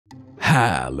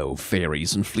Hello,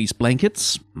 fairies and fleece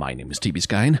blankets. My name is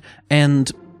TBSkyen, and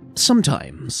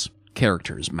sometimes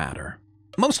characters matter.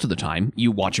 Most of the time, you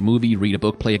watch a movie, read a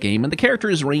book, play a game, and the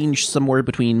characters range somewhere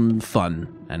between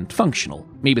fun and functional.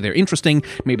 Maybe they're interesting,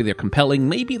 maybe they're compelling,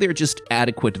 maybe they're just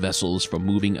adequate vessels for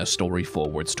moving a story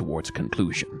forwards towards a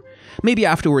conclusion. Maybe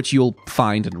afterwards you'll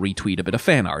find and retweet a bit of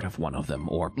fan art of one of them,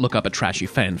 or look up a trashy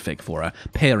fanfic for a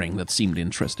pairing that seemed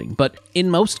interesting. But in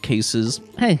most cases,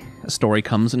 hey, a story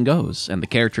comes and goes, and the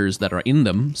characters that are in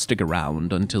them stick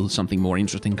around until something more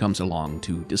interesting comes along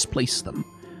to displace them.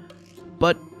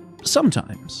 But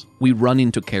sometimes we run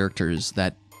into characters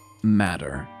that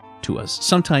matter to us.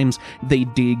 Sometimes they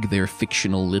dig their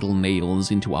fictional little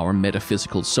nails into our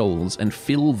metaphysical souls and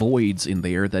fill voids in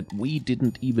there that we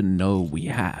didn't even know we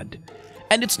had.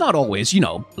 And it's not always,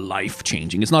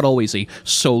 life-changing. It's not always a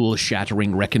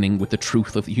soul-shattering reckoning with the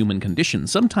truth of the human condition.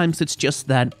 Sometimes it's just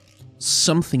that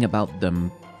something about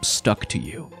them stuck to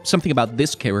you. Something about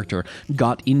this character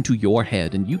got into your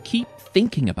head, and you keep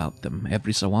thinking about them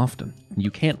every so often.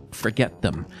 You can't forget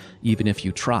them, even if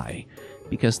you try,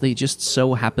 because they just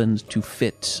so happened to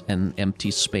fit an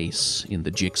empty space in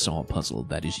the jigsaw puzzle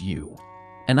that is you.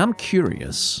 And I'm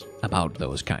curious about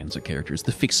those kinds of characters,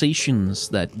 the fixations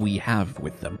that we have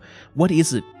with them. What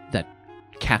is it that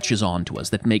catches on to us,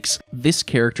 that makes this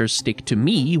character stick to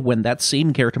me when that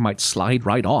same character might slide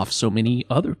right off so many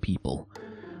other people?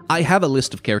 I have a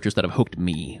list of characters that have hooked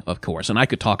me, of course, and I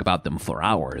could talk about them for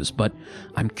hours, but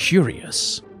I'm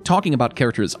curious. Talking about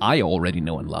characters I already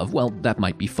know and love, well, that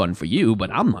might be fun for you,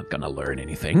 but I'm not gonna learn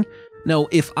anything. No,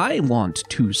 if I want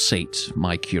to sate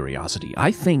my curiosity,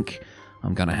 I think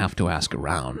I'm gonna have to ask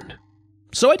around.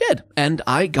 So I did, and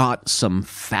I got some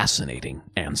fascinating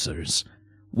answers.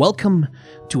 Welcome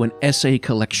to an essay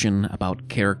collection about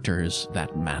characters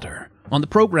that matter. On the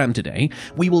program today,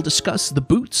 we will discuss the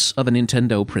boots of a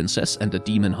Nintendo princess and a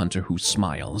demon hunter who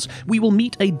smiles. We will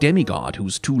meet a demigod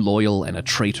who's too loyal and a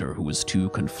traitor who is too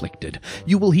conflicted.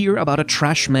 You will hear about a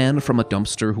trash man from a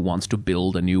dumpster who wants to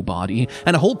build a new body,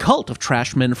 and a whole cult of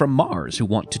trash men from Mars who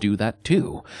want to do that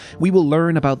too. We will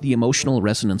learn about the emotional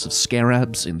resonance of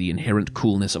scarabs and the inherent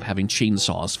coolness of having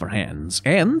chainsaws for hands.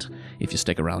 And, if you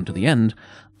stick around to the end,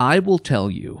 I will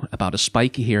tell you about a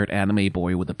spiky-haired anime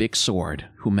boy with a big sword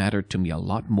who mattered to me a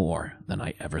lot more than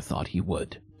I ever thought he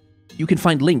would. You can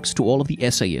find links to all of the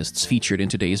essayists featured in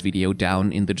today's video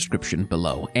down in the description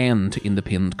below, and in the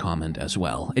pinned comment as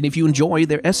well. And if you enjoy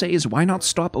their essays, why not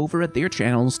stop over at their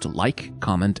channels to like,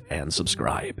 comment, and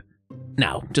subscribe?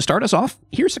 Now, to start us off,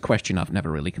 here's a question I've never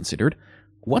really considered.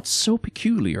 What's so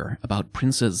peculiar about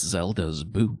Princess Zelda's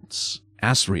boots?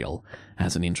 Azriel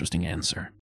has an interesting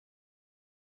answer.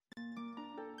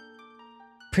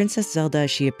 Princess Zelda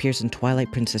as she appears in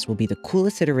Twilight Princess will be the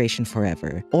coolest iteration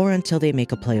forever, or until they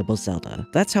make a playable Zelda.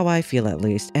 That's how I feel at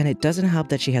least, and it doesn't help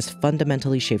that she has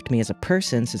fundamentally shaped me as a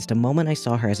person since the moment I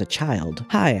saw her as a child.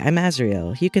 Hi, I'm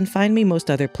Azriel. You can find me most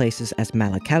other places as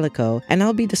Malacalico, and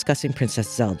I'll be discussing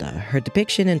Princess Zelda, her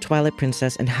depiction in Twilight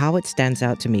Princess, and how it stands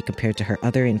out to me compared to her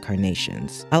other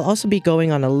incarnations. I'll also be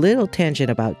going on a little tangent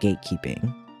about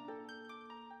gatekeeping.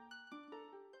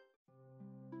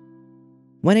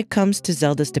 When it comes to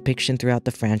Zelda's depiction throughout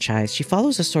the franchise, she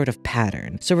follows a sort of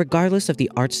pattern, so regardless of the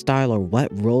art style or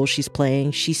what role she's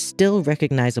playing, she's still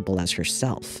recognizable as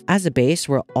herself. As a base,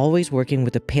 we're always working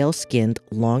with a pale-skinned,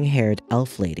 long-haired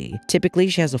elf lady.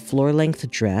 Typically, she has a floor-length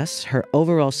dress, her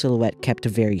overall silhouette kept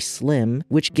very slim,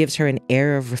 which gives her an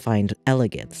air of refined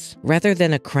elegance. Rather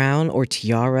than a crown or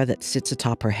tiara that sits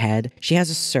atop her head, she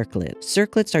has a circlet.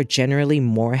 Circlets are generally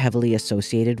more heavily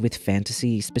associated with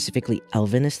fantasy, specifically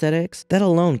elven aesthetics.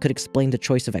 That alone could explain the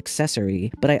choice of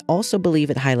accessory, but I also believe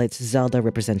it highlights Zelda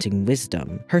representing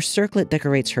wisdom. Her circlet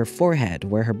decorates her forehead,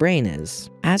 where her brain is.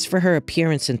 As for her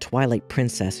appearance in Twilight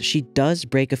Princess, she does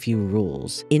break a few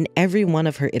rules. In every one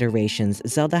of her iterations,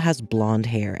 Zelda has blonde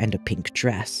hair and a pink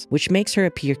dress, which makes her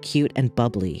appear cute and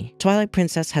bubbly. Twilight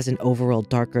Princess has an overall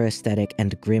darker aesthetic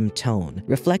and grim tone,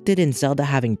 reflected in Zelda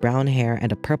having brown hair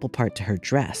and a purple part to her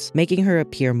dress, making her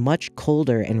appear much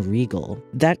colder and regal.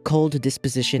 That cold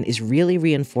disposition is really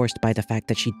reinforced by the fact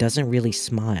that she doesn't really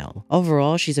smile.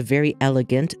 Overall, she's a very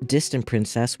elegant, distant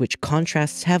princess, which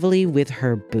contrasts heavily with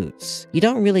her boots. You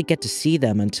don't really get to see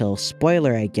them until,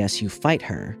 spoiler I guess, you fight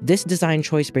her. This design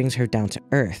choice brings her down to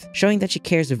earth, showing that she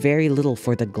cares very little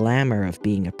for the glamour of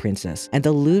being a princess, and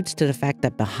alludes to the fact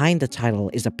that behind the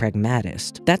title is a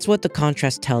pragmatist. That's what the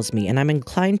contrast tells me, and I'm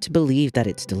inclined to believe that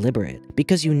it's deliberate,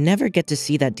 because you never get to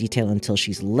see that detail until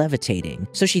she's levitating,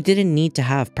 so she didn't need to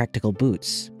have practical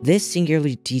boots. This singular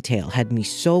detail had me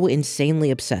so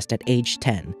insanely obsessed at age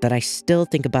 10 that I still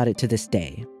think about it to this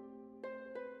day.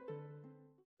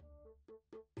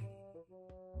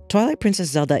 Twilight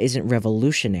Princess Zelda isn't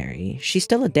revolutionary. She's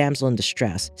still a damsel in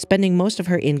distress, spending most of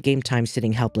her in-game time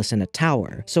sitting helpless in a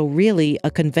tower. So really,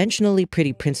 a conventionally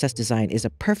pretty princess design is a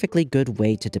perfectly good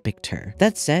way to depict her.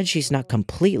 That said, she's not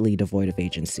completely devoid of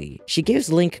agency. She gives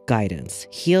Link guidance,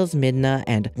 heals Midna,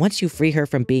 and once you free her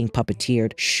from being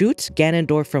puppeteered, shoots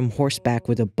Ganondorf from horseback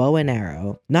with a bow and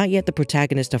arrow. Not yet the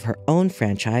protagonist of her own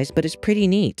franchise, but it's pretty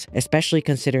neat, especially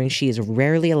considering she is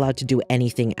rarely allowed to do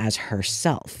anything as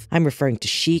herself. I'm referring to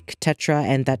Sheik, Tetra,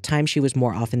 and that time she was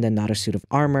more often than not a suit of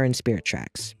armor and Spirit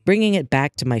Tracks. Bringing it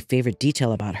back to my favorite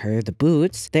detail about her, the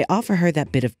boots, they offer her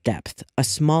that bit of depth, a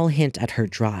small hint at her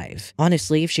drive.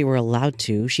 Honestly, if she were allowed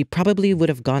to, she probably would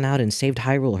have gone out and saved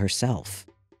Hyrule herself.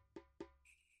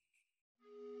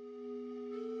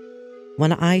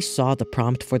 When I saw the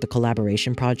prompt for the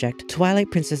collaboration project,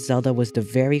 Twilight Princess Zelda was the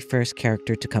very first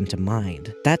character to come to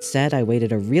mind. That said, I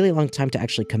waited a really long time to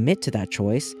actually commit to that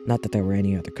choice, not that there were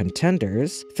any other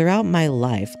contenders. Throughout my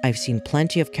life, I've seen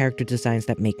plenty of character designs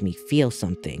that make me feel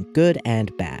something, good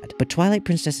and bad, but Twilight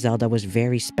Princess Zelda was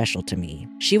very special to me.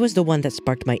 She was the one that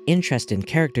sparked my interest in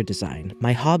character design,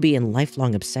 my hobby and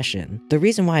lifelong obsession. The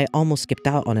reason why I almost skipped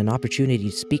out on an opportunity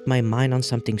to speak my mind on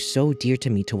something so dear to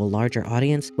me to a larger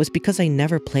audience was because I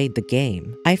never played the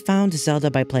game. I found Zelda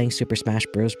by playing Super Smash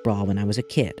Bros. Brawl when I was a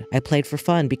kid. I played for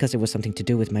fun because it was something to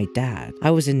do with my dad.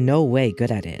 I was in no way good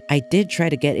at it. I did try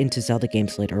to get into Zelda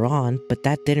games later on, but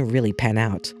that didn't really pan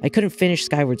out. I couldn't finish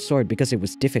Skyward Sword because it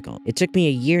was difficult. It took me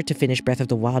a year to finish Breath of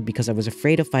the Wild because I was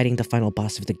afraid of fighting the final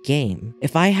boss of the game.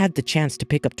 If I had the chance to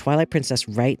pick up Twilight Princess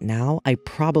right now, I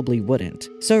probably wouldn't.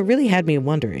 So it really had me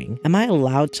wondering, am I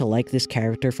allowed to like this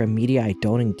character from media I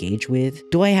don't engage with?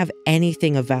 Do I have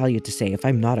anything of value to say if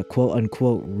I'm not a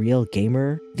quote-unquote real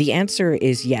gamer? The answer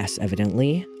is yes,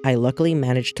 evidently. I luckily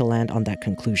managed to land on that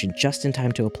conclusion just in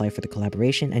time to apply for the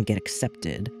collaboration and get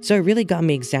accepted. So it really got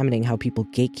me examining how people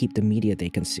gatekeep the media they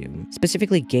consume,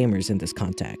 specifically gamers in this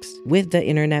context. With the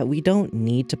internet, we don't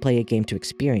need to play a game to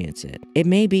experience it. It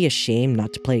may be a shame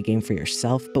not to play a game for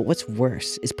yourself, but what's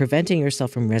worse is preventing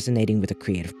yourself from resonating with a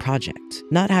creative project.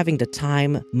 Not having the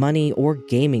time, money, or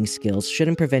gaming skills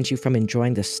shouldn't prevent you from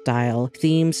enjoying the style,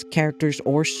 themes, characters,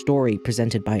 or story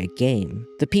presented by a game.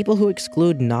 The people who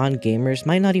exclude non-gamers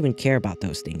might not even care about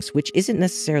those things, which isn't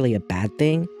necessarily a bad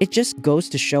thing. It just goes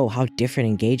to show how different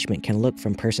engagement can look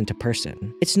from person to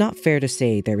person. It's not fair to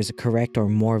say there is a correct or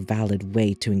more valid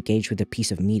way to engage with a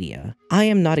piece of media. I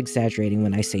am not exaggerating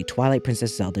when I say Twilight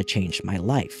Princess Zelda changed my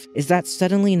life. Is that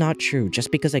suddenly not true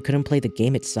just because I couldn't play the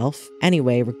game itself?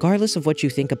 Anyway, regardless of what you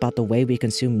think about the way we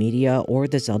consume media or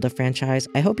the Zelda franchise,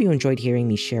 I hope you enjoyed hearing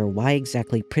me share why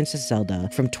exactly Princess Zelda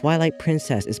from Twilight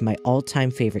Princess is my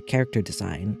all-time favorite character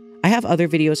design. I have other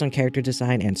videos on character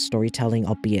design and storytelling,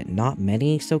 albeit not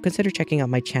many, so consider checking out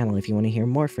my channel if you want to hear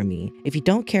more from me. If you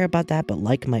don't care about that but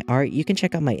like my art, you can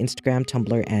check out my Instagram,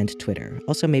 Tumblr, and Twitter.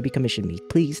 Also, maybe commission me,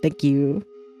 please, thank you.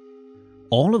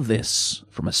 All of this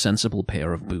from a sensible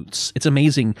pair of boots. It's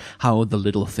amazing how the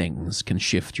little things can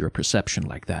shift your perception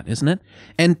like that, isn't it?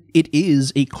 And it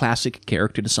is a classic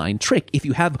character design trick. If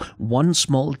you have one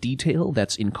small detail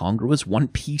that's incongruous, one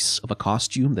piece of a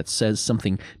costume that says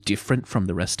something different from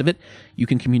the rest of it, you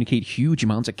can communicate huge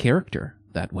amounts of character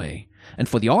that way. And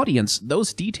for the audience,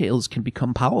 those details can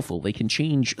become powerful. They can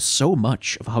change so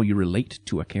much of how you relate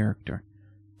to a character.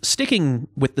 Sticking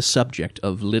with the subject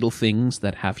of little things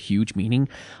that have huge meaning,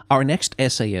 our next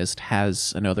essayist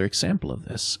has another example of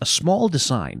this. A small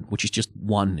design, which is just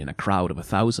one in a crowd of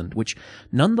 1,000, which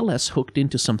nonetheless hooked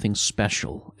into something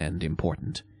special and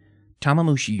important.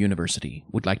 Tamamushi University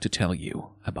would like to tell you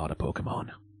about a Pokemon.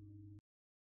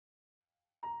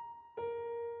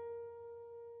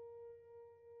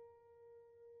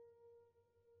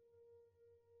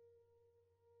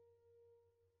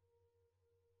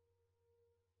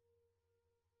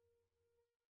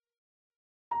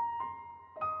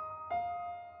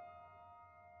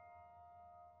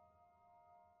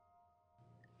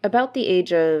 About the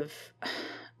age of,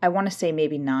 I want to say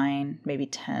maybe 9, maybe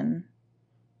 10,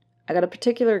 I got a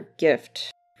particular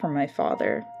gift from my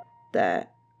father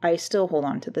that I still hold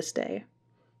on to this day.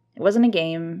 It wasn't a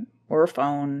game or a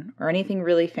phone or anything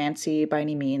really fancy by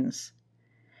any means.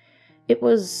 It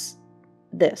was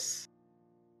this.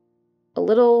 A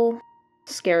little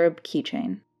scarab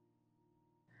keychain.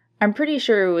 I'm pretty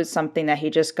sure it was something that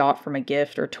he just got from a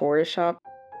gift or tourist shop,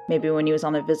 maybe when he was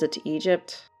on a visit to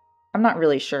Egypt. I'm not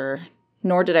really sure,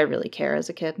 nor did I really care as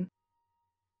a kid.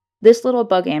 This little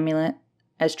bug amulet,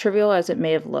 as trivial as it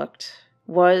may have looked,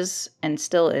 was and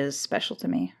still is special to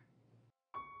me.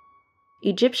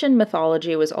 Egyptian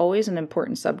mythology was always an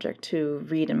important subject to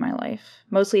read in my life,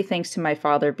 mostly thanks to my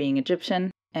father being Egyptian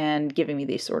and giving me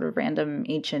these sort of random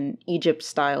ancient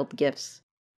Egypt-styled gifts.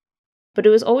 But it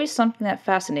was always something that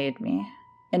fascinated me,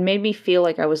 and made me feel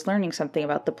like I was learning something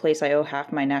about the place I owe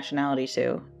half my nationality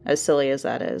to, as silly as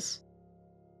that is.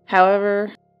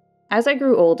 However, as I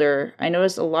grew older, I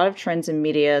noticed a lot of trends in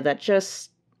media that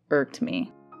just irked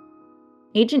me.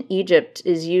 Ancient Egypt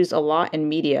is used a lot in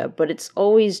media, but it's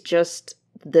always just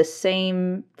the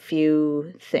same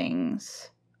few things,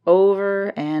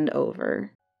 over and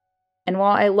over. And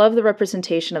while I love the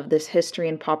representation of this history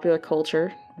in popular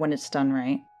culture, when it's done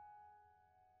right,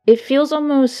 it feels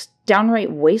almost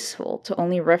downright wasteful to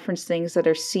only reference things that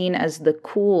are seen as the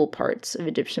cool parts of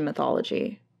Egyptian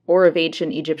mythology, or of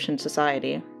ancient Egyptian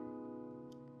society.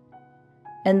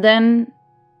 And then,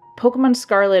 Pokemon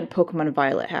Scarlet and Pokemon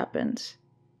Violet happened.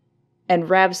 And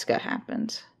Rabsca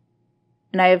happened.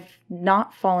 And I have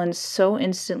not fallen so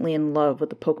instantly in love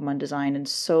with the Pokemon design in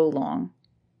so long.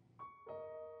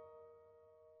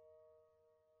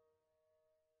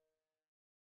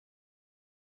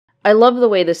 I love the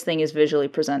way this thing is visually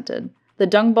presented. The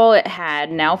dung ball it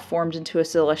had now formed into a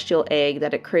celestial egg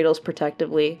that it cradles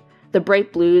protectively, the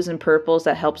bright blues and purples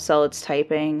that help sell its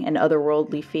typing and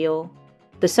otherworldly feel,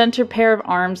 the center pair of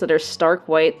arms that are stark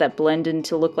white that blend in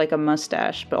to look like a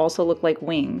mustache but also look like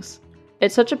wings.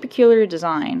 It's such a peculiar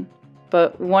design,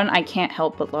 but one I can't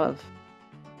help but love.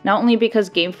 Not only because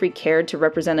Game Freak cared to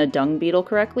represent a dung beetle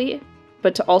correctly,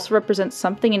 but to also represent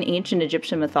something in ancient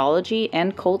Egyptian mythology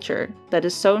and culture that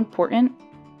is so important,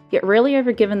 yet rarely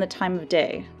ever given the time of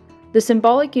day. The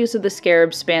symbolic use of the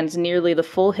scarab spans nearly the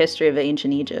full history of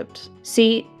ancient Egypt.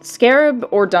 See, scarab,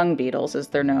 or dung beetles as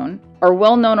they're known, are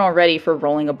well known already for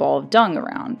rolling a ball of dung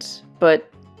around,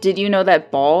 but did you know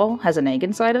that ball has an egg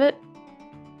inside of it?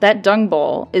 That dung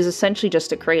ball is essentially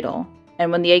just a cradle,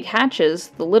 and when the egg hatches,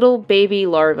 the little baby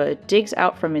larva digs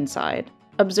out from inside.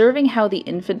 Observing how the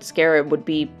infant scarab would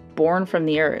be born from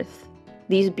the earth,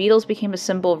 these beetles became a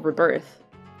symbol of rebirth.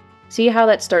 See how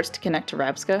that starts to connect to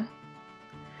Rabsca?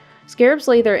 Scarabs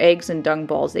lay their eggs in dung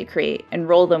balls they create and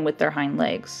roll them with their hind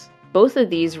legs. Both of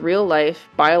these real-life,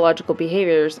 biological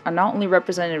behaviors are not only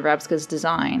represented in Rabsca's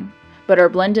design, but are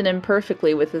blended in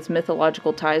perfectly with its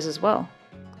mythological ties as well.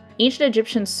 Ancient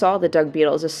Egyptians saw the dung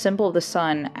beetle as a symbol of the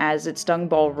sun as its dung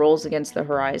ball rolls against the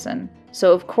horizon.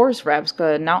 So of course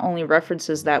Rabsca not only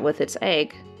references that with its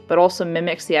egg, but also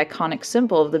mimics the iconic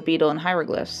symbol of the beetle in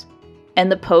hieroglyphs.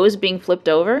 And the pose being flipped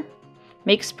over?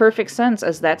 Makes perfect sense,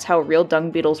 as that's how real dung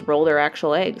beetles roll their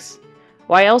actual eggs.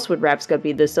 Why else would Rabsca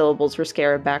be the syllables for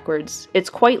scarab backwards? It's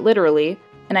quite literally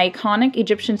an iconic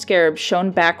Egyptian scarab shown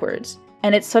backwards,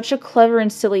 and it's such a clever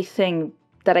and silly thing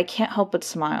that I can't help but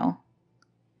smile.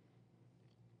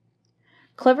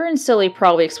 Clever and silly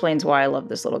probably explains why I love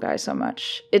this little guy so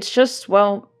much. It's just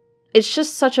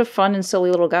such a fun and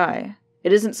silly little guy.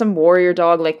 It isn't some warrior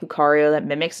dog like Lucario that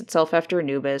mimics itself after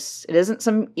Anubis. It isn't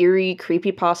some eerie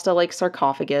creepypasta like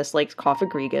Sarcophagus, like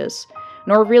Cophagrigus,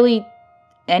 nor really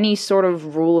any sort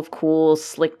of rule of cool,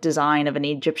 slick design of an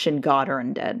Egyptian god or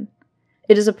undead.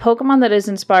 It is a Pokemon that is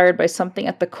inspired by something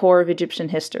at the core of Egyptian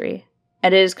history,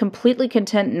 and it is completely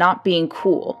content not being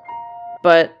cool.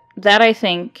 But that, I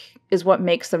think, is what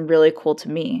makes them really cool to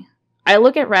me. I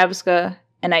look at Rabsca,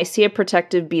 and I see a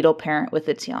protective beetle parent with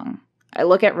its young. I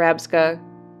look at Rabsca,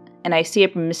 and I see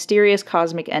a mysterious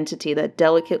cosmic entity that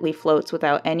delicately floats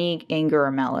without any anger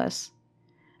or malice.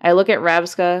 I look at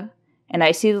Rabsca, and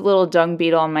I see the little dung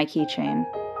beetle on my keychain,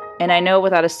 and I know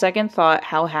without a second thought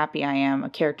how happy I am a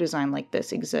character design like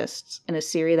this exists in a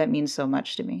series that means so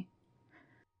much to me.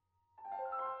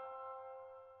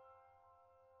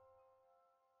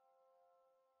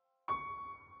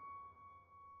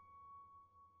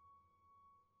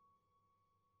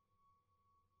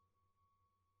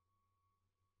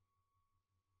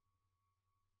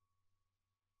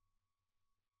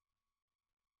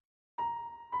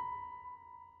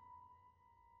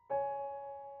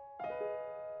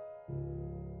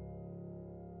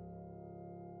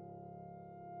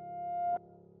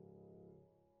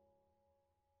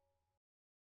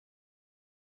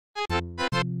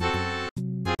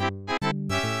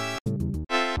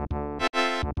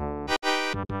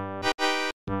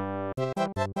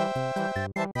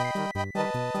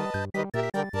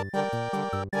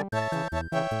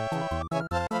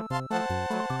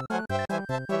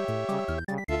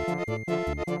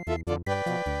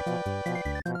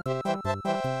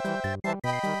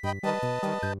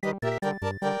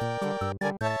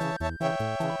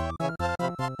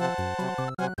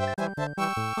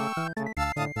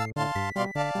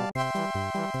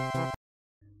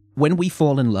 When we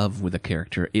fall in love with a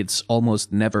character, it's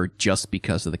almost never just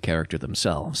because of the character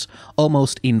themselves.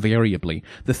 Almost invariably,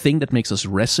 the thing that makes us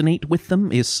resonate with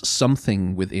them is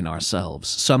something within ourselves.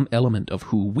 Some element of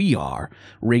who we are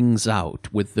rings out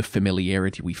with the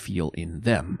familiarity we feel in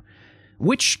them,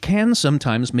 which can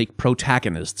sometimes make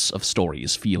protagonists of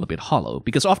stories feel a bit hollow,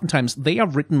 because oftentimes they are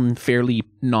written fairly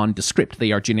nondescript.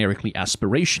 They are generically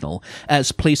aspirational,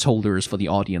 as placeholders for the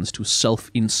audience to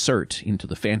self-insert into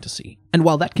the fantasy. And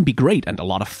while that can be great and a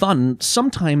lot of fun,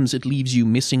 sometimes it leaves you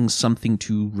missing something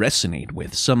to resonate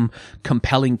with, some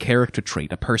compelling character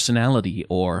trait, a personality,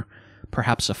 or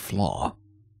perhaps a flaw.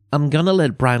 I'm gonna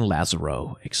let Brian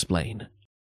Lazarow explain.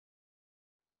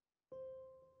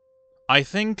 I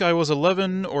think I was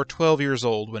 11 or 12 years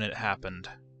old when it happened.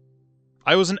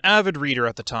 I was an avid reader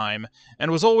at the time, and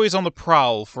was always on the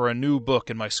prowl for a new book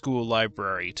in my school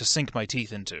library to sink my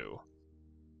teeth into.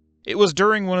 It was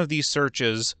during one of these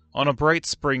searches, on a bright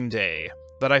spring day,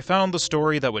 that I found the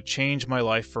story that would change my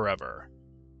life forever.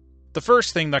 The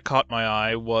first thing that caught my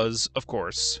eye was, of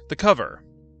course, the cover.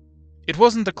 It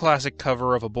wasn't the classic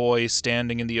cover of a boy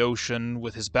standing in the ocean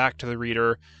with his back to the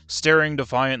reader, staring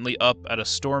defiantly up at a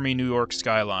stormy New York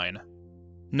skyline.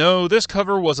 No, this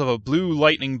cover was of a blue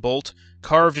lightning bolt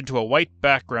carved into a white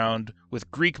background with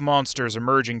Greek monsters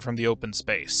emerging from the open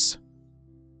space.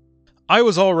 I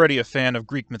was already a fan of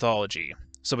Greek mythology,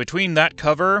 so between that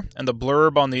cover and the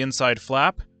blurb on the inside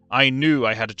flap, I knew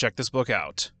I had to check this book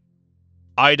out.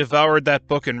 I devoured that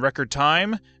book in record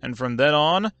time, and from then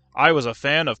on, I was a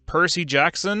fan of Percy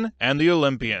Jackson and the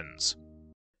Olympians.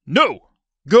 No!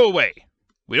 Go away!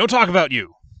 We don't talk about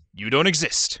you! You don't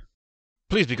exist!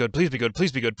 Please be good, please be good,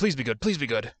 please be good, please be good, please be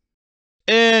good.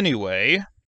 Anyway,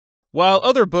 while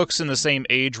other books in the same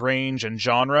age range and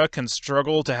genre can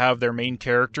struggle to have their main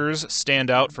characters stand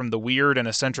out from the weird and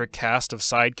eccentric cast of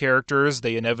side characters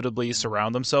they inevitably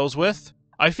surround themselves with,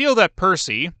 I feel that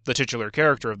Percy, the titular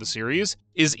character of the series,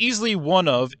 is easily one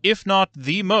of, if not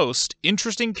the most,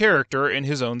 interesting character in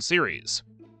his own series.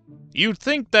 You'd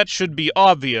think that should be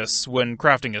obvious when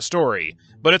crafting a story,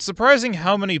 but it's surprising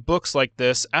how many books like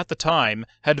this, at the time,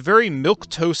 had very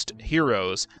milquetoast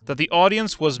heroes that the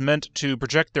audience was meant to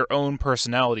project their own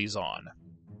personalities on.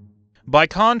 By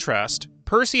contrast,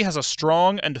 Percy has a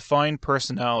strong and defined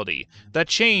personality that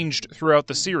changed throughout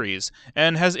the series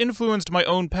and has influenced my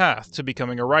own path to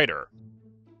becoming a writer.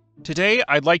 Today,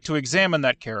 I'd like to examine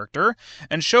that character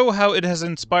and show how it has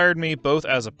inspired me both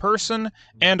as a person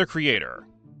and a creator.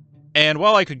 And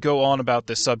while I could go on about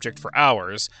this subject for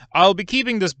hours, I'll be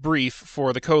keeping this brief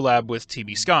for the collab with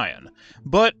TBSkyen.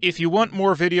 But if you want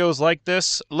more videos like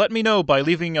this, let me know by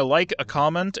leaving a like, a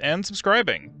comment, and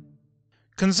subscribing.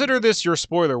 Consider this your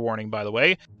spoiler warning, by the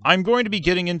way. I'm going to be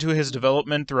getting into his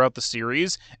development throughout the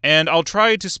series, and I'll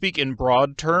try to speak in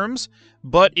broad terms,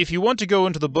 but if you want to go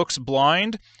into the books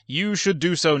blind, you should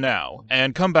do so now,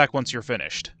 and come back once you're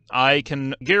finished. I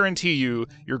can guarantee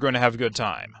you're going to have a good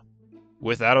time.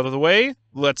 With that out of the way,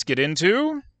 let's get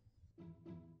into...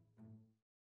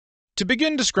 To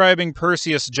begin describing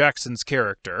Perseus Jackson's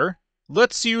character,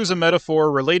 let's use a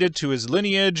metaphor related to his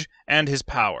lineage and his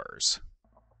powers.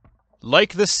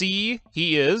 Like the sea,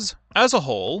 he is, as a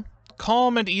whole,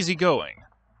 calm and easygoing,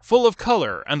 full of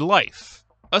color and life,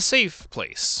 a safe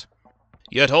place.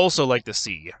 Yet also like the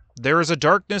sea, there is a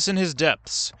darkness in his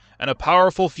depths, and a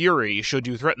powerful fury should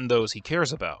you threaten those he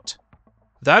cares about.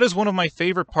 That is one of my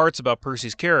favorite parts about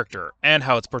Percy's character, and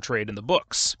how it's portrayed in the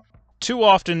books. Too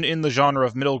often in the genre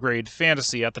of middle-grade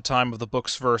fantasy at the time of the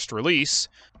book's first release,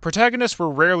 protagonists were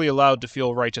rarely allowed to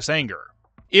feel righteous anger.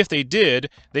 If they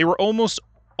did, they were almost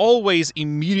always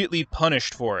immediately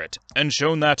punished for it, and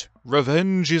shown that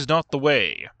revenge is not the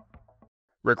way.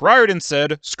 Rick Riordan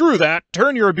said, "Screw that,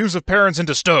 turn your abusive parents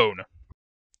into stone."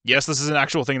 Yes, this is an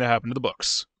actual thing that happened in the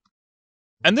books.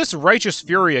 And this righteous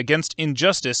fury against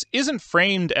injustice isn't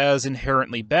framed as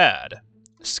inherently bad.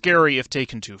 Scary if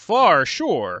taken too far,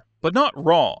 sure, but not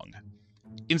wrong.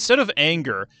 Instead of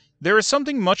anger, there is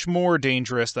something much more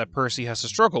dangerous that Percy has to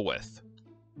struggle with.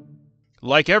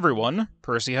 Like everyone,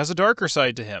 Percy has a darker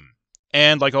side to him,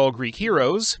 and like all Greek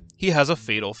heroes, he has a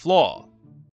fatal flaw.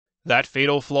 That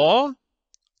fatal flaw?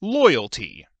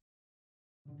 Loyalty.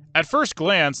 At first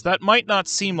glance, that might not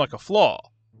seem like a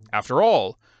flaw. After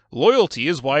all, loyalty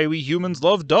is why we humans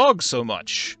love dogs so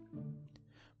much.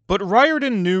 But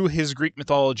Riordan knew his Greek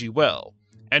mythology well,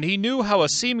 and he knew how a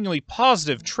seemingly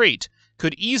positive trait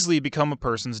could easily become a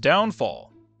person's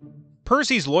downfall.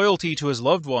 Percy's loyalty to his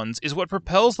loved ones is what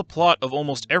propels the plot of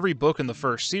almost every book in the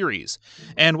first series,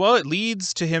 and while it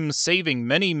leads to him saving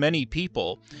many, many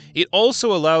people, it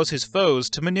also allows his foes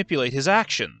to manipulate his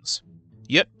actions.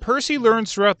 Yet Percy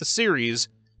learns throughout the series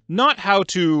not how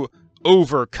to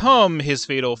overcome his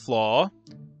fatal flaw,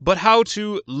 but how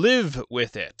to live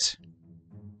with it.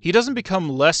 He doesn't become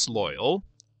less loyal,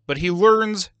 but he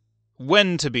learns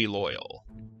when to be loyal.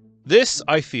 This,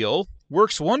 I feel,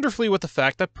 works wonderfully with the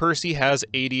fact that Percy has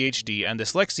ADHD and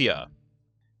dyslexia.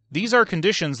 These are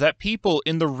conditions that people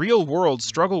in the real world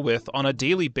struggle with on a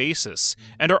daily basis,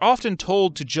 and are often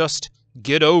told to just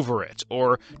get over it,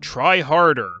 or try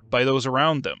harder by those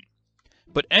around them.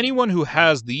 But anyone who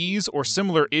has these or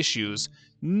similar issues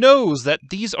knows that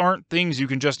these aren't things you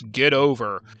can just get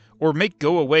over, or make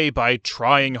go away by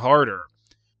trying harder.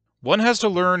 One has to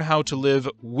learn how to live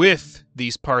with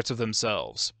these parts of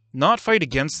themselves, not fight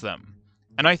against them.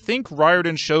 And I think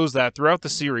Riordan shows that throughout the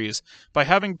series by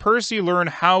having Percy learn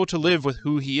how to live with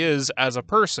who he is as a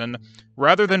person,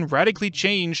 rather than radically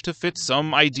change to fit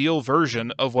some ideal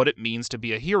version of what it means to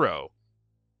be a hero.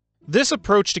 This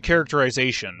approach to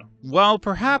characterization, while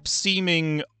perhaps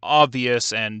seeming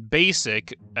obvious and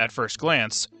basic at first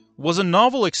glance, was a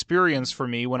novel experience for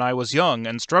me when I was young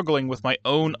and struggling with my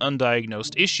own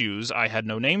undiagnosed issues I had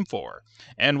no name for,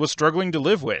 and was struggling to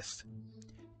live with.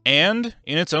 And,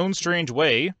 in its own strange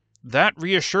way, that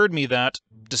reassured me that,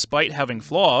 despite having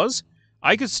flaws,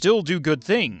 I could still do good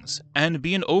things, and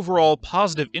be an overall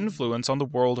positive influence on the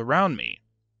world around me.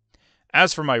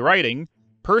 As for my writing,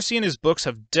 Percy and his books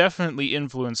have definitely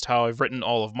influenced how I've written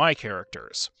all of my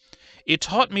characters. It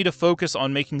taught me to focus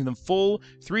on making them full,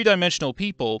 three-dimensional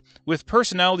people with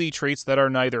personality traits that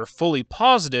are neither fully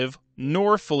positive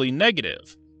nor fully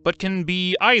negative, but can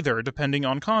be either depending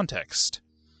on context.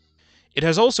 It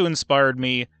has also inspired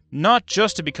me not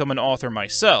just to become an author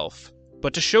myself,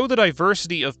 but to show the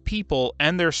diversity of people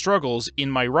and their struggles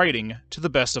in my writing to the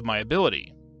best of my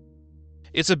ability.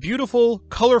 It's a beautiful,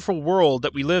 colorful world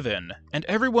that we live in, and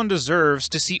everyone deserves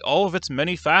to see all of its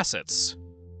many facets.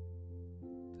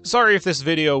 Sorry if this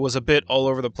video was a bit all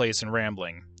over the place and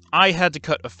rambling. I had to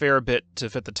cut a fair bit to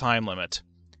fit the time limit.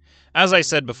 As I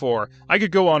said before, I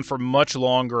could go on for much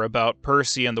longer about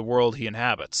Percy and the world he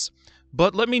inhabits.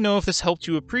 But let me know if this helped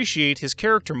you appreciate his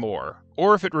character more,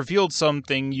 or if it revealed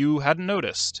something you hadn't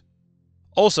noticed.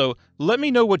 Also, let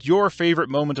me know what your favorite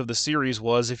moment of the series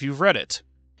was if you've read it.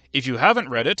 If you haven't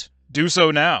read it, do so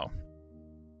now.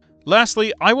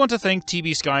 Lastly, I want to thank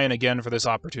TBSkyen again for this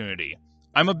opportunity.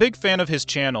 I'm a big fan of his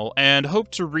channel, and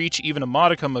hope to reach even a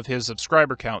modicum of his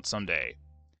subscriber count someday.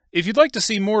 If you'd like to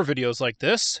see more videos like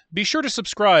this, be sure to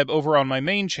subscribe over on my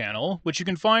main channel, which you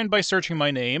can find by searching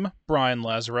my name, Brian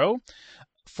Lazarow.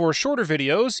 For shorter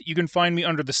videos, you can find me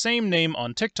under the same name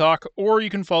on TikTok, or you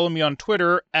can follow me on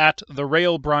Twitter at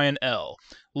 @TheRailBrianL.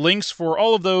 Links for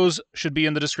all of those should be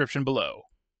in the description below.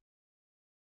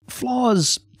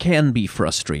 Flaws can be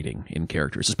frustrating in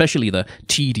characters, especially the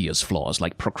tedious flaws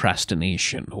like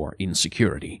procrastination or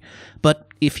insecurity. But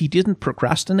if he didn't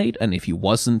procrastinate, and if he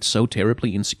wasn't so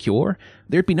terribly insecure,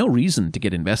 there'd be no reason to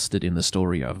get invested in the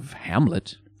story of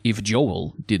Hamlet. If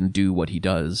Joel didn't do what he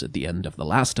does at the end of The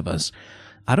Last of Us,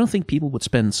 I don't think people would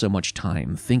spend so much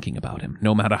time thinking about him,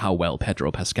 no matter how well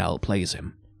Pedro Pascal plays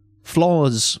him.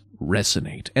 Flaws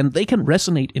resonate, and they can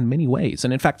resonate in many ways,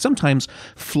 and in fact sometimes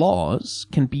flaws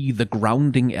can be the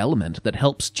grounding element that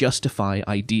helps justify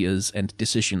ideas and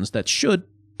decisions that should,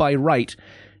 by right,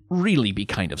 really be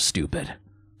kind of stupid.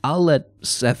 I'll let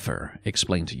Zephyr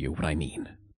explain to you what I mean.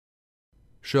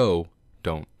 Show,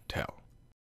 don't tell.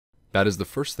 That is the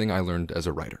first thing I learned as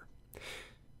a writer.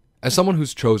 As someone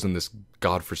who's chosen this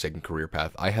godforsaken career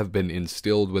path, I have been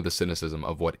instilled with a cynicism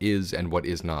of what is and what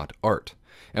is not art.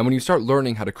 And when you start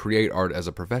learning how to create art as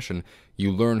a profession,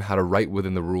 you learn how to write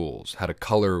within the rules, how to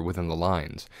color within the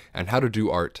lines, and how to do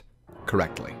art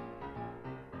correctly.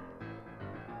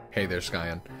 Hey there,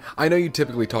 Skyen. I know you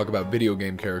typically talk about video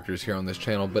game characters here on this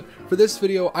channel, but for this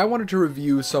video, I wanted to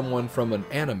review someone from an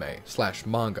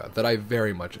anime/manga that I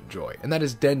very much enjoy, and that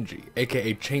is Denji,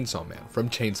 aka Chainsaw Man from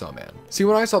Chainsaw Man. See,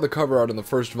 when I saw the cover art in the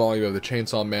first volume of the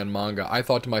Chainsaw Man manga, I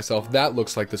thought to myself, that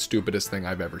looks like the stupidest thing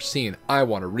I've ever seen. I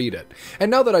want to read it.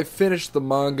 And now that I've finished the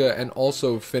manga and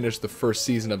also finished the first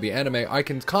season of the anime, I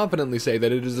can confidently say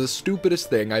that it is the stupidest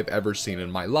thing I've ever seen in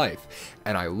my life,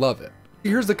 and I love it.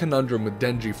 Here's the conundrum with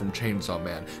Denji from Chainsaw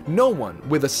Man. No one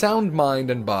with a sound mind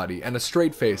and body and a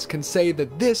straight face can say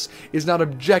that this is not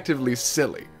objectively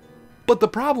silly. But the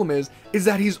problem is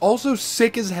that he's also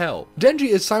sick as hell. Denji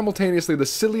is simultaneously the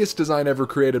silliest design ever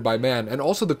created by man, and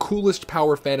also the coolest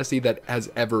power fantasy that has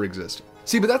ever existed.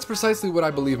 See, but that's precisely what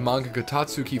I believe mangaka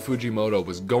Tatsuki Fujimoto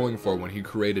was going for when he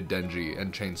created Denji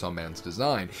and Chainsaw Man's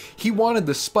design. He wanted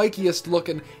the spikiest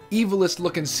looking, evilest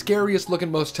looking, scariest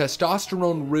looking, most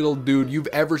testosterone-riddled dude you've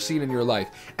ever seen in your life.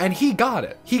 And he got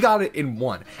it. He got it in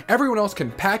one. Everyone else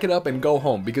can pack it up and go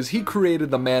home because he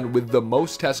created the man with the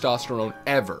most testosterone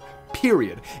ever.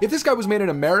 Period. If this guy was made in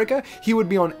America, he would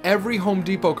be on every Home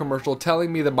Depot commercial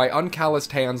telling me that my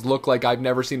uncalloused hands look like I've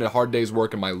never seen a hard day's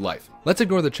work in my life. Let's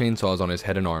ignore the chainsaws on his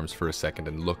head and arms for a second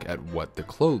and look at what the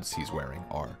clothes he's wearing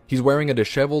are. He's wearing a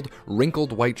disheveled,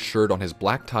 wrinkled white shirt on his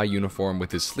black tie uniform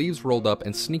with his sleeves rolled up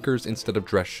and sneakers instead of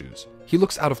dress shoes. He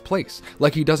looks out of place,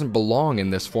 like he doesn't belong in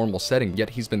this formal setting, yet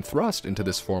he's been thrust into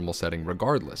this formal setting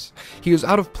regardless. He is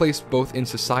out of place both in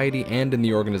society and in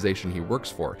the organization he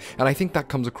works for, and I think that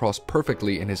comes across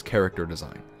perfectly in his character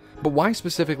design. But why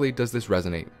specifically does this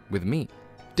resonate with me?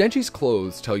 Denji's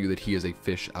clothes tell you that he is a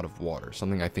fish out of water,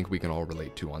 something I think we can all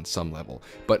relate to on some level.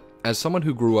 But as someone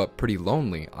who grew up pretty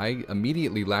lonely, I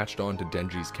immediately latched on to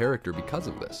Denji's character because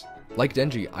of this. Like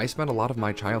Denji, I spent a lot of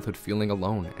my childhood feeling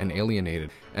alone and alienated,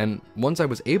 and once I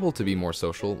was able to be more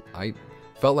social, I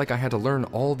felt like I had to learn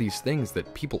all these things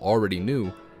that people already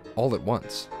knew all at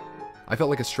once. I felt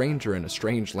like a stranger in a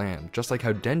strange land, just like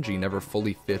how Denji never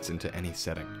fully fits into any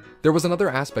setting. There was another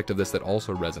aspect of this that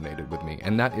also resonated with me,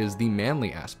 and that is the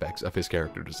manly aspects of his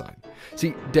character design.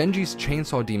 See, Denji's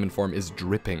chainsaw demon form is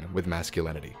dripping with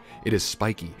masculinity. It is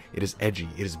spiky, it is edgy,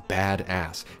 it is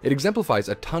badass. It exemplifies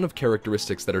a ton of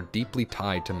characteristics that are deeply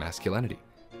tied to masculinity.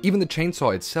 Even the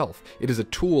chainsaw itself, it is a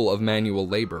tool of manual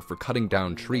labor for cutting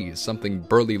down trees, something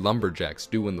burly lumberjacks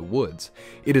do in the woods.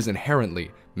 It is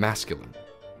inherently masculine.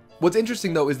 What's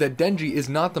interesting though is that Denji is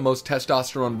not the most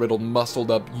testosterone-riddled,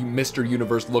 muscled-up, Mr.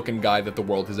 Universe-looking guy that the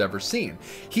world has ever seen.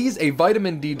 He's a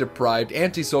vitamin D-deprived,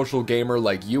 antisocial gamer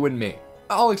like you and me.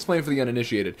 I'll explain for the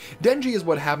uninitiated. Denji is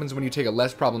what happens when you take a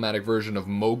less problematic version of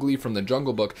Mowgli from the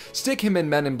Jungle Book, stick him in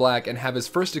Men in Black, and have his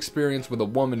first experience with a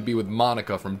woman be with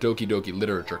Monica from Doki Doki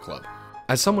Literature Club.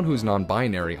 As someone who's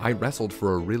non-binary, I wrestled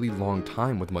for a really long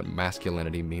time with what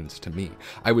masculinity means to me.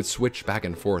 I would switch back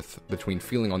and forth between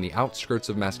feeling on the outskirts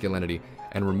of masculinity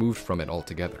and removed from it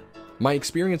altogether. My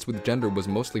experience with gender was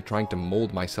mostly trying to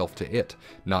mold myself to it,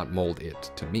 not mold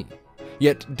it to me.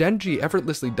 Yet, Denji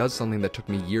effortlessly does something that took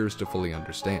me years to fully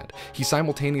understand. He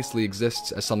simultaneously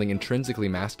exists as something intrinsically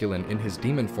masculine in his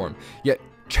demon form, yet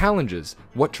challenges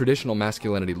what traditional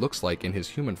masculinity looks like in his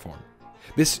human form.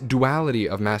 This duality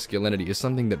of masculinity is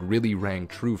something that really rang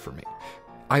true for me.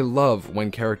 I love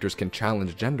when characters can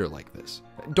challenge gender like this.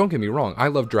 Don't get me wrong, I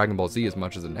love Dragon Ball Z as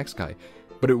much as the next guy,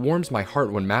 but it warms my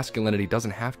heart when masculinity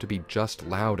doesn't have to be just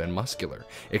loud and muscular.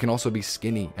 It can also be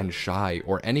skinny and shy,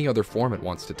 or any other form it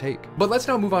wants to take. But let's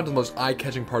now move on to the most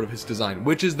eye-catching part of his design,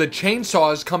 which is the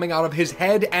chainsaws coming out of his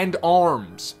head and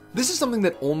arms. This is something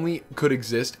that only could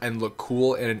exist and look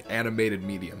cool in an animated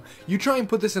medium. You try and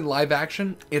put this in live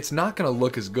action, it's not going to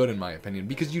look as good in my opinion,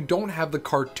 because you don't have the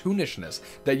cartoonishness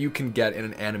that you can get in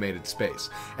an animated space.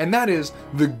 And that is,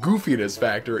 the goofiness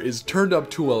factor is turned up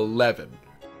to 11.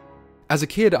 As a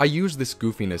kid, I used this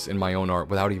goofiness in my own art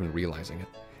without even realizing it.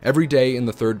 Every day in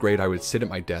the 3rd grade, I would sit at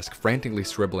my desk frantically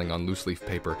scribbling on loose leaf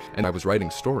paper, and I was writing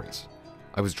stories.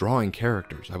 I was drawing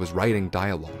characters, I was writing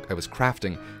dialogue, I was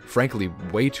crafting, frankly,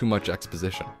 way too much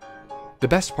exposition. The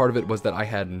best part of it was that I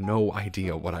had no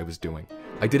idea what I was doing.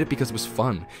 I did it because it was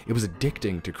fun. It was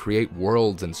addicting to create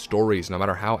worlds and stories, no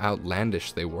matter how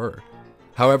outlandish they were.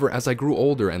 However, as I grew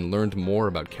older and learned more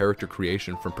about character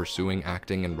creation from pursuing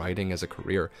acting and writing as a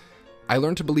career, I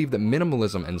learned to believe that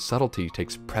minimalism and subtlety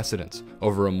takes precedence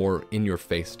over a more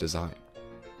in-your-face design.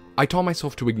 I taught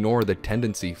myself to ignore the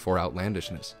tendency for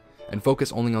outlandishness and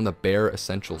focus only on the bare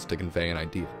essentials to convey an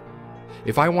idea.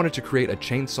 If I wanted to create a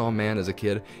chainsaw man as a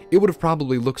kid, it would have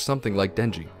probably looked something like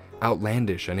Denji,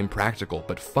 outlandish and impractical,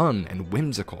 but fun and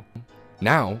whimsical.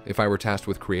 Now, if I were tasked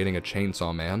with creating a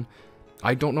chainsaw man,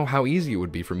 I don't know how easy it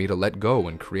would be for me to let go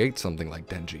and create something like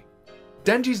Denji.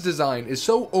 Denji's design is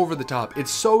so over the top,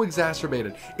 it's so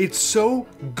exacerbated, it's so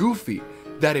goofy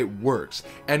that it works.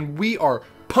 And we are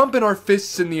pumping our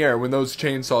fists in the air when those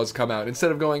chainsaws come out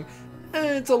instead of going,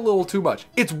 it's a little too much.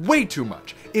 It's way too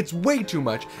much. It's way too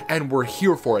much, and we're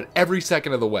here for it every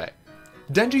second of the way.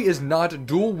 Denji is not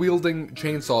dual-wielding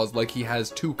chainsaws like he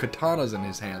has 2 katanas in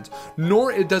his hands,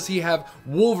 nor does he have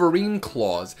Wolverine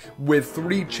claws with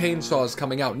 3 chainsaws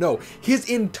coming out. No, his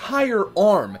entire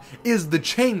arm is the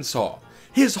chainsaw.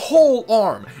 His whole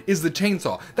arm is the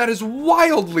chainsaw. That is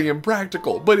wildly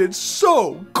impractical, but it's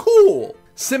so cool.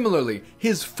 Similarly,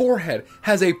 his forehead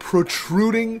has a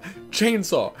protruding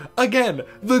chainsaw. Again,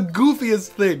 the goofiest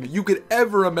thing you could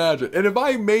ever imagine. And if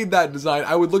I made that design,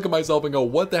 I would look at myself and go,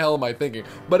 what the hell am I thinking?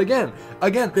 But again,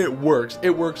 it works. It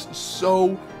works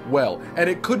so well. And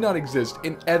it could not exist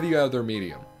in any other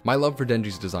medium. My love for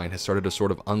Denji's design has started a sort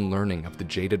of unlearning of the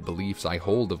jaded beliefs I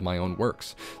hold of my own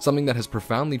works, something that has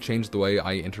profoundly changed the way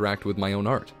I interact with my own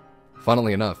art.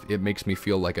 Funnily enough, it makes me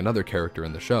feel like another character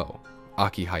in the show,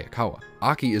 Aki Hayakawa.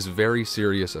 Aki is very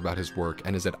serious about his work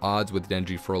and is at odds with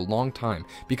Denji for a long time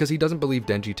because he doesn't believe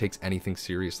Denji takes anything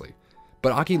seriously.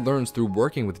 But Aki learns through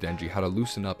working with Denji how to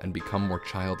loosen up and become more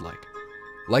childlike.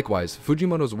 Likewise,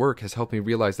 Fujimoto's work has helped me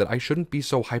realize that I shouldn't be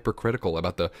so hypercritical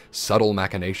about the subtle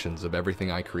machinations of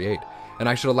everything I create, and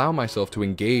I should allow myself to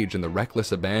engage in the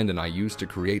reckless abandon I used to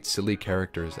create silly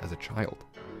characters as a child.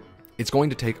 It's going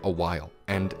to take a while,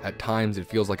 and at times it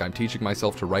feels like I'm teaching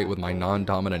myself to write with my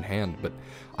non-dominant hand, but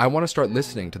I want to start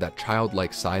listening to that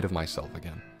childlike side of myself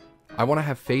again. I want to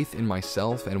have faith in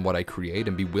myself and what I create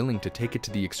and be willing to take it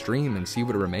to the extreme and see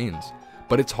what remains.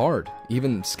 But it's hard,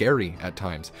 even scary at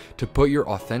times, to put your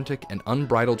authentic and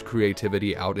unbridled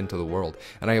creativity out into the world,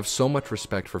 and I have so much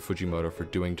respect for Fujimoto for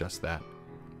doing just that.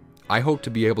 I hope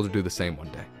to be able to do the same one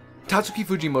day. Tatsuki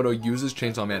Fujimoto uses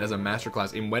Chainsaw Man as a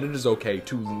masterclass in when it is okay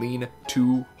to lean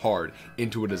too hard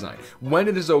into a design, when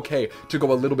it is okay to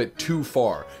go a little bit too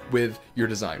far with your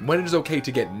design, when it is okay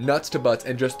to get nuts to butts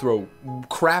and just throw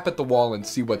crap at the wall and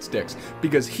see what sticks,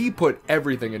 because he put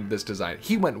everything into this design.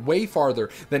 He went way farther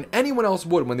than anyone else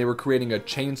would when they were creating a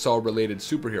chainsaw-related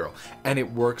superhero, and it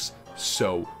works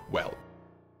so well.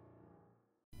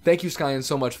 Thank you, Skyen,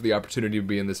 so much for the opportunity to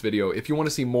be in this video. If you want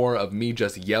to see more of me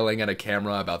just yelling at a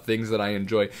camera about things that I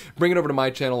enjoy, bring it over to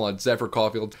my channel on Zephyr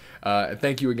Caulfield.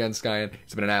 Thank you again, Skyen.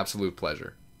 It's been an absolute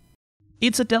pleasure.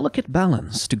 It's a delicate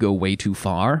balance to go way too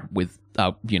far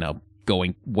without,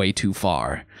 going way too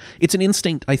far. It's an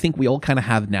instinct I think we all kind of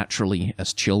have naturally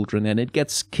as children, and it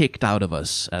gets kicked out of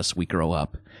us as we grow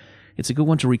up. It's a good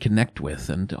one to reconnect with,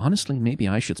 and honestly, maybe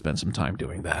I should spend some time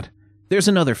doing that. There's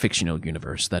another fictional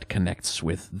universe that connects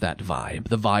with that vibe,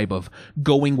 the vibe of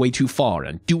going way too far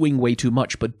and doing way too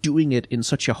much, but doing it in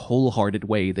such a wholehearted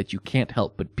way that you can't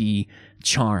help but be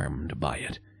charmed by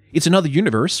it. It's another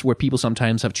universe where people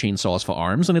sometimes have chainsaws for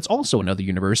arms, and it's also another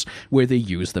universe where they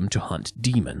use them to hunt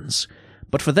demons.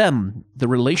 But for them, the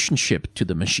relationship to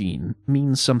the machine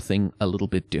means something a little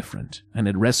bit different, and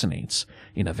it resonates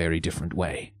in a very different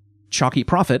way. Chalky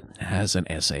Prophet has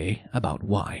an essay about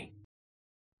why.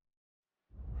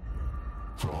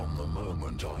 From the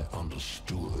moment I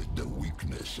understood the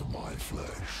weakness of my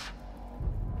flesh,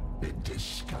 it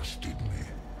disgusted me.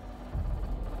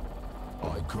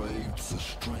 I craved the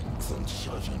strength and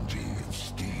certainty of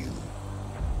steel.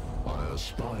 I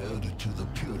aspired to the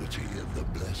purity of the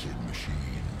blessed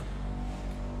machine.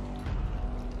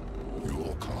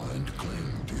 Your kind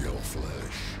cling to your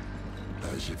flesh,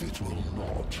 as if it will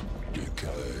not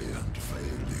decay and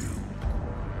fail you.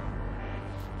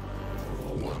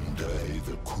 One day,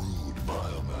 the crude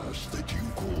biomass that you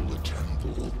call the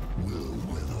temple will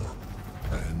wither,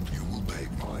 and you will beg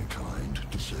my kind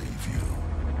to save you.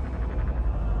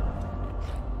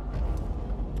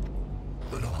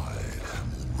 But I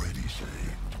am already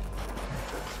saved.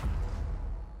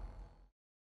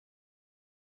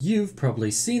 You've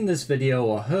probably seen this video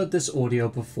or heard this audio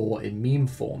before in meme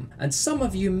form, and some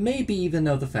of you maybe even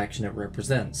know the faction it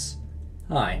represents.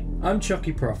 Hi, I'm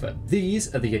Chalky Prophet.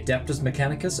 These are the Adeptus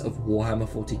Mechanicus of Warhammer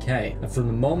 40k, and from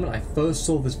the moment I first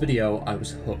saw this video, I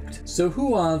was hooked. So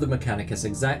who are the Mechanicus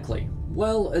exactly?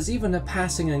 Well, as even a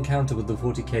passing encounter with the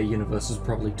 40k universe has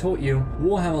probably taught you,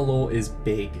 Warhammer lore is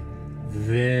big.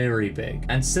 Very big.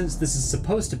 And since this is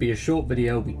supposed to be a short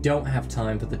video, we don't have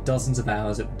time for the dozens of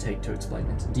hours it would take to explain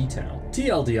into detail.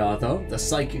 TLDR though, the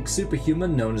psychic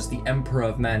superhuman known as the Emperor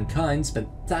of Mankind spent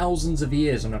thousands of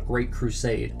years on a great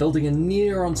crusade, building a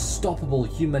near unstoppable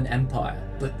human empire.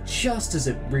 But just as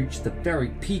it reached the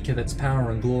very peak of its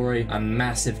power and glory, a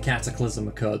massive cataclysm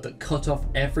occurred that cut off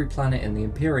every planet in the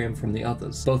Imperium from the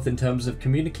others, both in terms of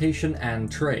communication and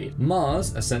trade.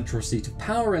 Mars, a central seat of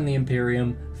power in the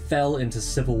Imperium, fell into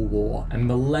civil war, and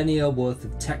millennia worth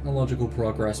of technological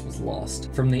progress was lost.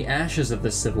 From the ashes of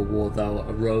this civil war, though,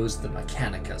 arose the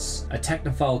Mechanicus, a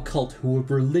technophile cult who were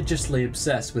religiously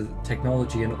obsessed with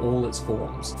technology technology in all its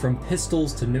forms. From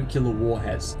pistols to nuclear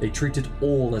warheads, they treat it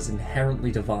all as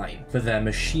inherently divine, for their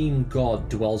machine god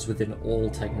dwells within all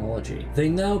technology. They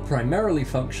now primarily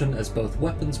function as both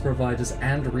weapons providers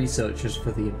and researchers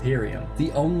for the Imperium,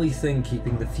 the only thing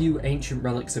keeping the few ancient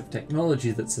relics of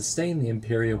technology that sustain the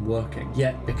Imperium working.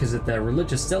 Yet, because of their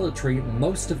religious zealotry,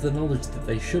 most of the knowledge that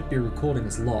they should be recording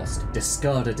is lost,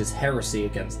 discarded as heresy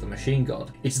against the machine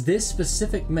god. It's this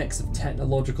specific mix of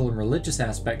technological and religious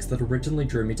aspects that originally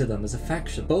drew me to them as a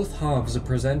faction. Both halves are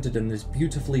presented in this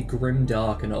beautifully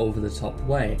grim-dark and over-the-top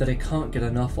way that I can't get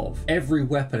enough of. Every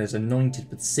weapon is anointed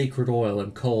with sacred oil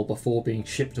and coal before being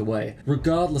shipped away,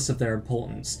 regardless of their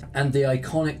importance, and the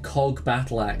iconic cog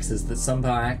battle axes that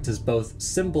somehow act as both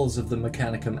symbols of the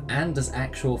Mechanicum and as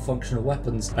actual functional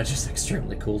weapons are just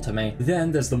extremely cool to me.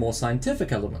 Then there's the more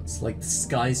scientific elements, like the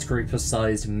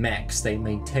skyscraper-sized mechs they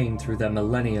maintain through their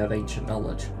millennia of ancient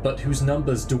knowledge, but whose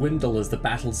numbers dwindle as the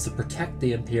battles to protect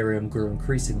the Imperium grew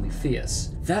increasingly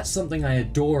fierce. That's something I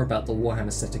adore about the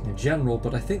Warhammer setting in general,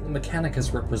 but I think the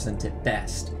Mechanicus represent it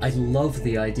best. I love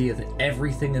the idea that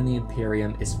everything in the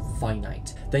Imperium is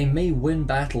finite. They may win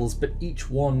battles, but each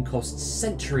one costs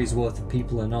centuries worth of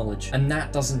people and knowledge, and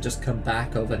that doesn't just come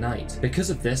back overnight. Because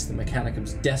of this, the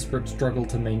Mechanicum's desperate struggle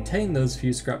to maintain those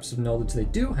few scraps of knowledge they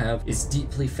do have is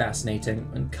deeply fascinating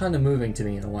and kind of moving to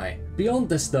me in a way. Beyond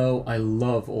this though, I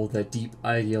love all their deep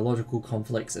ideological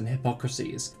conflicts and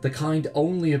hypocrisies, the kind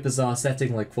only a bizarre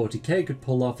setting like 40k could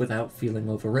pull off without feeling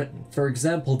overwritten. For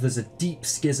example, there's a deep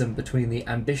schism between the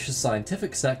ambitious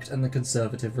scientific sect and the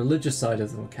conservative religious side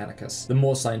of the Mechanicus. The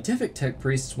more scientific tech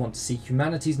priests want to see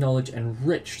humanity's knowledge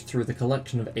enriched through the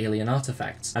collection of alien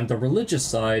artifacts, and the religious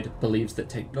side believes that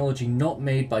technology not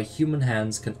made by human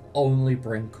hands can only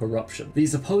bring corruption.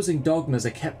 These opposing dogmas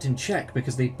are kept in check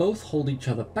because they both hold each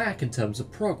other back in terms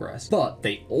of progress, but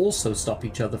they also stop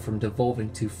each other from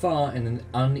devolving too far in an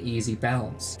uneasy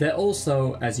balance. They're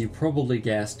also, as you probably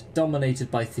guessed, dominated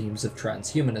by themes of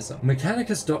transhumanism.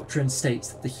 Mechanicus doctrine states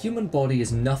that the human body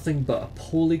is nothing but a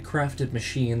poorly crafted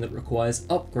machine that requires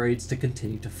upgrades to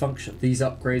continue to function. These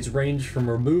upgrades range from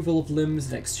removal of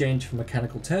limbs in exchange for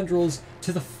mechanical tendrils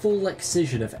to the full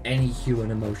excision of any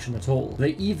human emotion at all.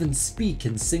 They even speak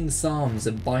and sing psalms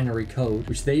in binary code,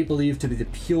 which they believe to be the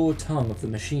pure tongue of the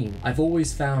machine. I've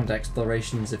always found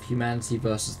explorations of humanity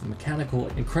versus the mechanical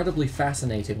incredibly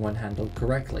fascinating when handled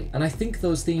correctly, and I think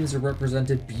those themes are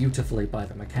represented beautifully by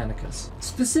the Mechanicus.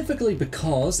 Specifically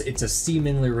because it's a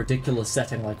seemingly ridiculous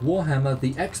setting like Warhammer,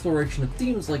 the exploration of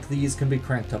themes like these can be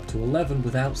cranked up to 11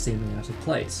 without seeming out of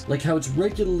place. Like how it's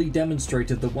regularly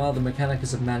demonstrated that while the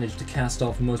Mechanicus have managed to cast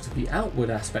off most of the outward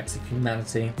aspects of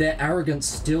humanity, their arrogance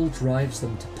still drives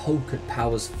them to poke at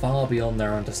powers far beyond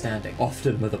their understanding,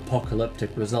 often with apocalyptic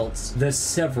results. There's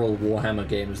several Warhammer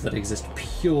games that exist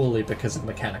purely because of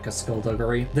Mechanicus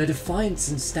skullduggery. Their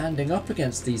defiance in standing up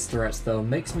against these threats though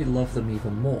makes me love them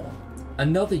even more.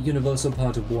 Another universal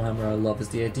part of Warhammer I love is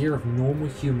the idea of normal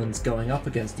humans going up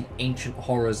against the ancient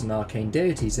horrors and arcane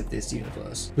deities of this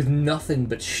universe, with nothing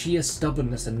but sheer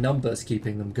stubbornness and numbers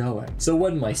keeping them going. So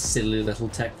when my silly little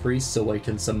tech priests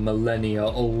awaken some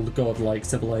millennia-old godlike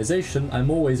civilization, I'm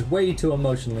always way too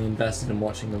emotionally invested in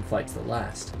watching them fight to the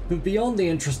last. But beyond the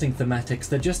interesting thematics,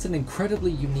 they're just an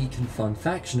incredibly unique and fun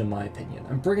faction in my opinion,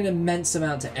 and bring an immense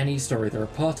amount to any story they're a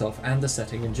part of and the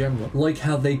setting in general. Like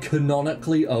how they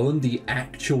canonically own the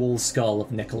actual skull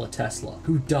of Nikola Tesla,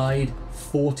 who died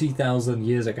 40,000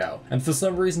 years ago, and for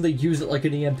some reason they use it like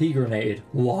an EMP grenade.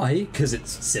 Why? Because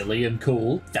it's silly and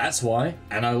cool. That's why,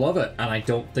 and I love it. And I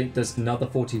don't think there's another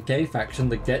 40k faction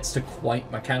that gets to quite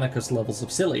Mechanicus levels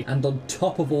of silly, and on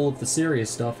top of all of the serious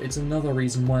stuff, it's another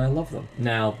reason why I love them.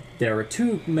 Now, there are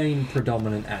two main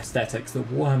predominant aesthetics that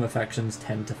Warhammer factions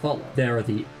tend to follow. There are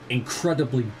the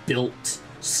incredibly built,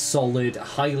 solid,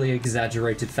 highly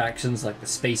exaggerated factions like the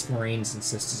Space Marines and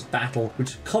Sisters of Battle,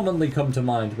 which commonly come to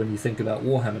mind when you think about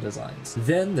Warhammer designs.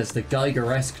 Then there's the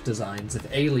Geiger-esque designs of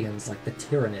aliens like the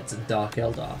Tyranids and Dark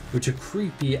Eldar, which are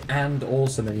creepy and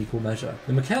awesome in equal measure.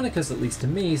 The Mechanicus, at least to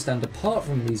me, stand apart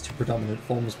from these two predominant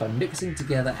forms by mixing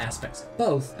together aspects of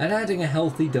both and adding a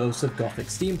healthy dose of gothic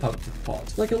steampunk to the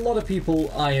pot. Like a lot of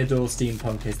people, I adore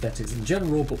steampunk aesthetics in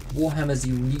general, but Warhammer's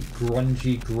unique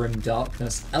grungy, grim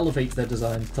darkness elevates their design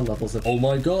designs to levels of, oh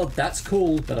my god, that's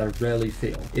cool, that I rarely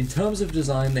feel. In terms of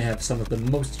design, they have some of the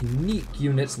most unique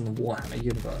units in the Warhammer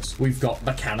universe. We've got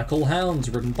mechanical hounds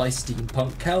ridden by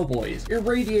steampunk cowboys,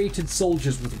 irradiated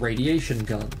soldiers with radiation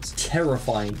guns,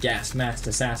 terrifying gas-masked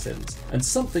assassins, and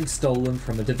something stolen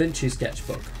from a Da Vinci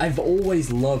sketchbook. I've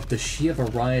always loved the sheer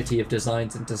variety of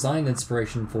designs and design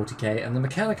inspiration in 40k, and the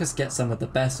Mechanicus get some of the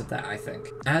best of that, I think.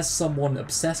 As someone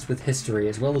obsessed with history,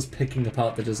 as well as picking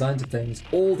apart the designs of things,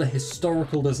 all the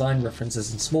historical design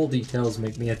references and small details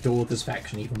make me adore this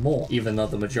faction even more, even though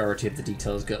the majority of the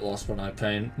details get lost when I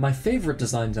paint. My favourite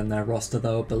designs on their roster,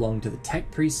 though, belong to the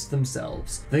tech priests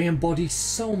themselves. They embody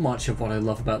so much of what I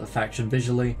love about the faction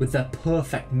visually, with their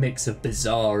perfect mix of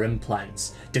bizarre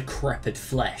implants, decrepit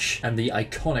flesh, and the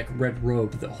iconic red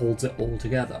robe that holds it all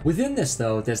together. Within this,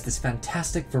 though, there's this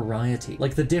fantastic variety,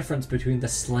 like the difference between the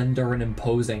slender and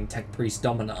imposing tech priest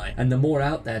Domini and the more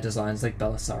out there designs like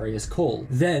Belisarius Call.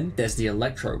 Then there's the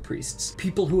electro priests,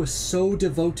 people who are so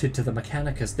devoted to the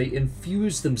Mechanicus they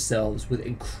infuse themselves with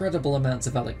incredible amounts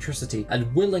of electricity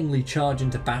and willingly charge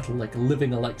into battle like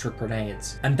living electric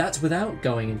grenades. And that's without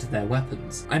going into their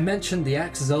weapons. I mentioned the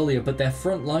axes earlier, but their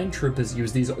frontline troopers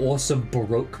use these awesome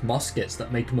Baroque muskets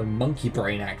that make my monkey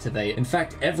brain activate. In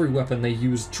fact, every weapon they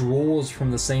use draws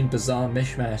from the same bizarre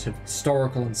mishmash of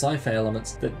historical and sci-fi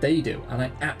elements that they do, and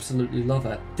I absolutely love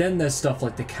it. Then there's stuff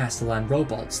like the Castellan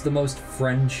robots, the most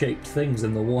friend-shaped things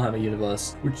in the Warhammer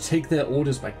universe, which take their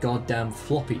orders by goddamn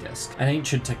floppy disk. An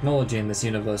ancient technology in this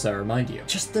universe, I remind you.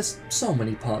 Just there's so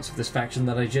many parts of this faction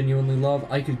that I genuinely love.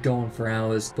 I could go on for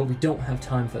hours, but we don't have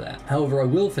time for that. However, I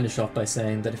will finish off by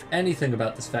saying that if anything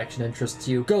about this faction interests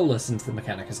you, go listen to the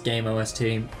Mechanicus game OST.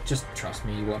 Just trust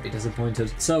me, you won't be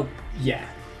disappointed. So, yeah.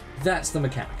 That's the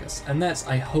Mechanicus, and that's,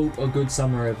 I hope, a good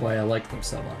summary of why I like them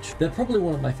so much. They're probably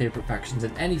one of my favourite factions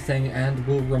in anything, and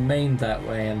will remain that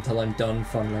way until I'm done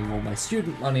funneling all my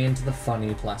student money into the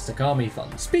Funny Plastic Army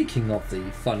Fund. Speaking of the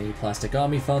Funny Plastic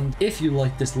Army Fund, if you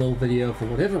like this little video for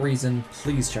whatever reason,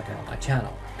 please check out my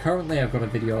channel. Currently I've got a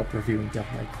video up reviewing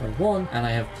Devil May Cry 1, and I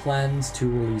have plans to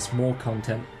release more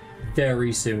content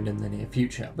very soon in the near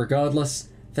future. Regardless,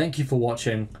 thank you for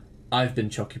watching. I've been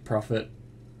Choccy Prophet.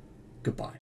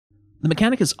 Goodbye. The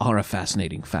Mechanicus are a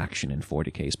fascinating faction in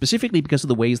 40k, specifically because of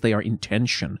the ways they are in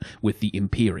tension with the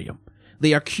Imperium.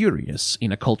 They are curious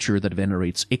in a culture that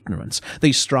venerates ignorance.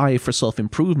 They strive for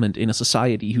self-improvement in a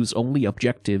society whose only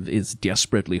objective is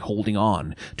desperately holding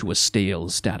on to a stale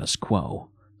status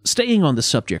quo. Staying on the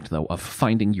subject, though, of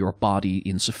finding your body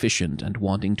insufficient and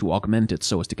wanting to augment it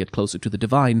so as to get closer to the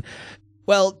divine,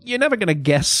 well, you're never going to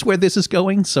guess where this is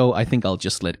going, so I think I'll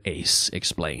just let Ace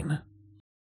explain.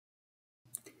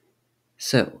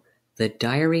 So, the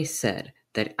diary said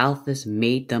that Alphys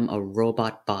made them a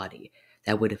robot body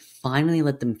that would finally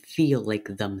let them feel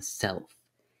like themselves,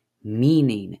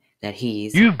 meaning that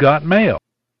he's... You've got mail.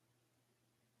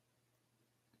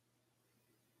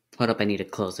 Hold up, I need to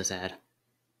close this ad.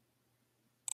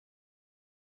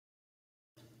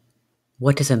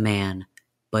 What is a man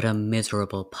but a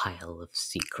miserable pile of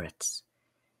secrets?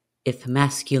 If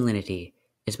masculinity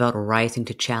is about rising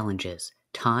to challenges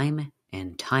time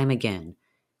and time again,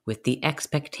 with the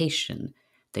expectation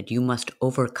that you must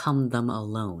overcome them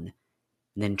alone,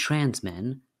 then trans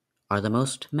men are the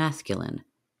most masculine,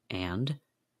 and,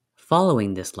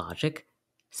 following this logic,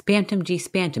 Spamton G.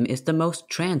 Spamton is the most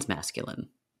transmasculine.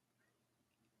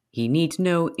 He needs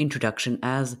no introduction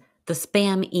as the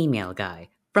spam email guy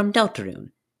from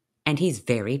Deltarune, and he's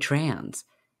very trans.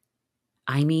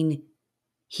 I mean,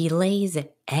 he lays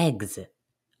eggs.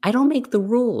 I don't make the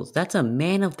rules. That's a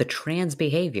man of the trans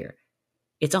behavior.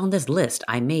 It's on this list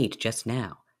I made just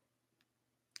now.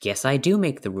 Yes, I do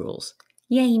make the rules.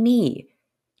 Yay me!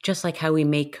 Just like how we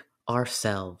make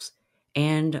ourselves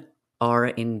and our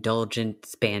indulgent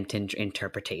Spamton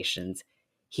interpretations.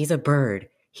 He's a bird.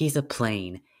 He's a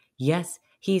plane. Yes,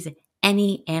 he's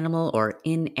any animal or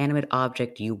inanimate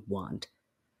object you want.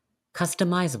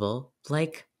 Customizable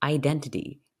like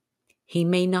identity. He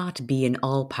may not be an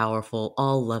all-powerful,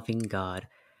 all-loving god,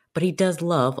 but he does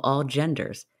love all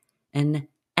genders, an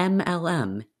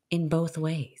MLM in both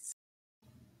ways.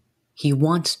 He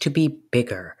wants to be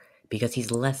bigger because he's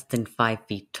less than 5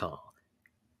 feet tall.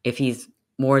 If he's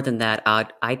more than that,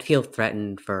 I'd feel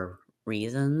threatened for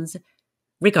reasons.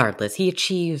 Regardless, he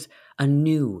achieves a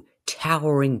new,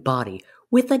 towering body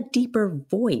with a deeper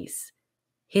voice.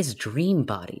 His dream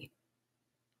body.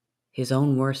 His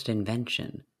own worst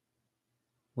invention.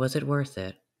 Was it worth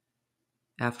it?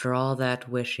 After all that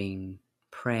wishing,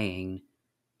 praying,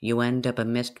 you end up a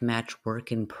mismatched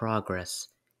work in progress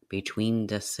between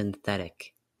the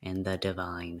synthetic and the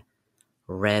divine,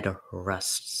 red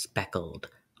rust speckled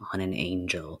on an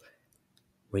angel.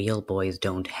 Real boys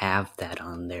don't have that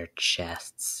on their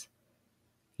chests.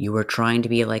 You were trying to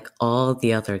be like all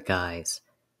the other guys.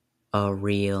 A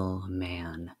real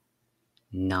man.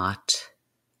 Not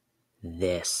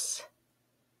this.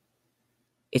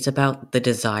 It's about the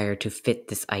desire to fit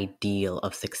this ideal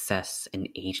of success and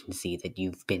agency that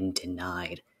you've been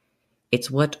denied.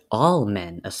 It's what all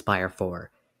men aspire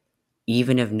for,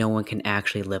 even if no one can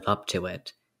actually live up to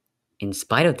it. In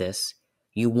spite of this,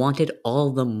 you want it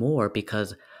all the more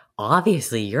because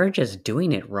obviously you're just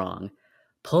doing it wrong.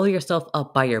 Pull yourself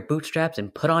up by your bootstraps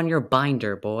and put on your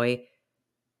binder, boy.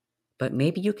 But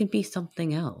maybe you can be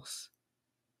something else.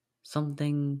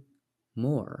 Something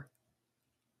more.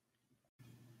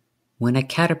 When a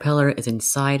caterpillar is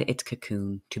inside its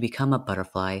cocoon to become a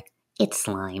butterfly, it's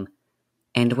slime.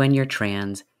 And when you're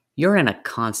trans, you're in a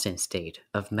constant state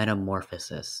of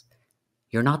metamorphosis.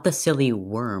 You're not the silly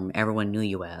worm everyone knew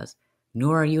you as,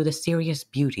 nor are you the serious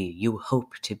beauty you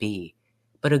hope to be,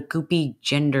 but a goopy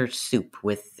gender soup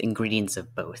with ingredients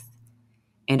of both.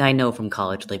 And I know from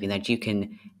college living that you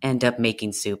can end up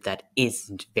making soup that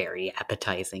isn't very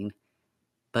appetizing.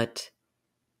 But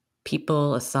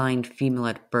people assigned female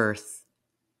at birth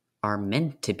are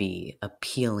meant to be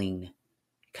appealing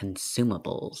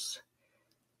consumables.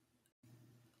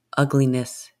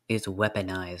 Ugliness is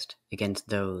weaponized against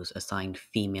those assigned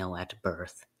female at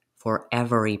birth for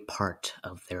every part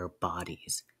of their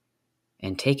bodies.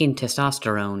 And taking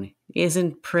testosterone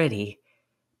isn't pretty.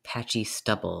 Patchy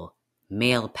stubble,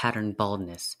 male pattern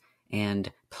baldness,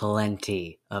 and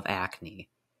plenty of acne.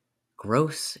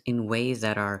 Gross in ways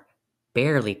that are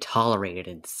barely tolerated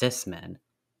in cis men.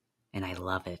 And I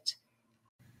love it.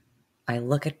 I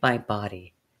look at my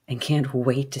body and can't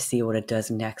wait to see what it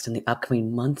does next in the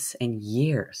upcoming months and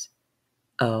years.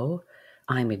 Oh,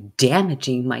 I'm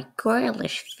damaging my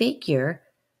girlish figure.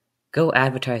 Go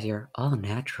advertise your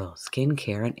all-natural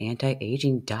skincare and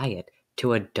anti-aging diet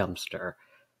to a dumpster.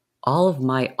 All of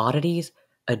my oddities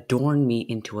adorn me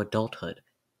into adulthood.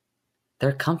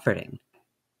 They're comforting.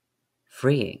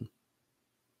 Freeing.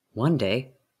 One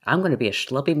day, I'm going to be a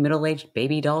schlumpy middle-aged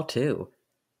baby doll too.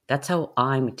 That's how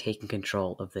I'm taking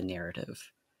control of the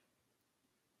narrative.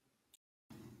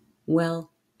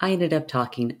 Well, I ended up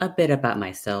talking a bit about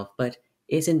myself, but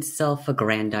isn't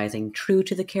self-aggrandizing true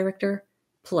to the character?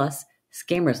 Plus,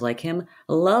 scammers like him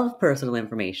love personal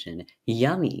information.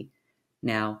 Yummy.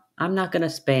 Now, I'm not going to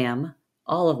spam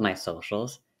all of my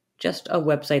socials, just a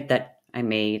website that I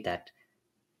made that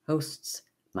hosts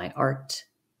my art,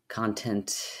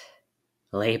 content,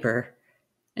 labor,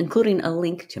 including a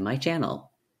link to my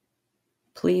channel.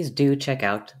 Please do check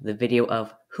out the video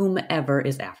of whomever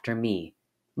is after me.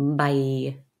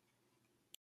 Bye.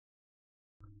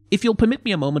 If you'll permit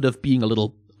me a moment of being a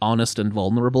little honest and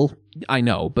vulnerable, I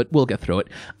know, but we'll get through it.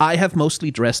 I have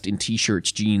mostly dressed in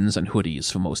t-shirts, jeans, and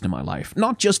hoodies for most of my life.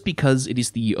 Not just because it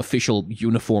is the official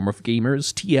uniform of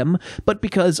gamers, TM, but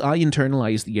because I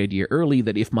internalized the idea early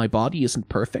that if my body isn't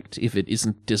perfect, if it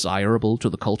isn't desirable to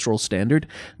the cultural standard,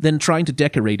 then trying to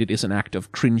decorate it is an act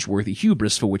of cringeworthy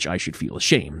hubris for which I should feel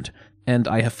ashamed. And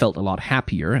I have felt a lot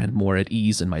happier and more at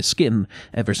ease in my skin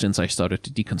ever since I started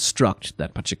to deconstruct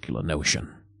that particular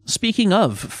notion. Speaking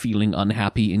of feeling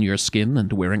unhappy in your skin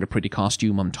and wearing a pretty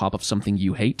costume on top of something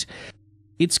you hate,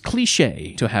 it's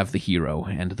cliché to have the hero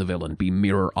and the villain be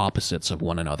mirror opposites of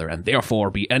one another and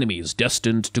therefore be enemies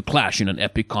destined to clash in an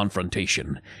epic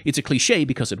confrontation. It's a cliché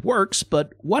because it works,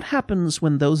 but what happens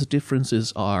when those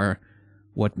differences are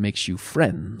what makes you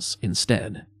friends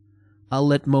instead? I'll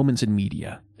let Moments in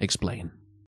Media explain.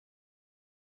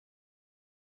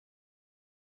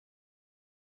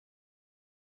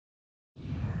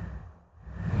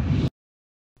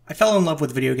 I fell in love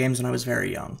with video games when I was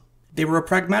very young. They were a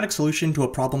pragmatic solution to a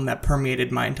problem that permeated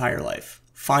my entire life.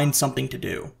 Find something to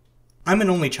do. I'm an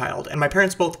only child, and my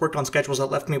parents both worked on schedules that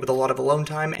left me with a lot of alone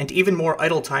time and even more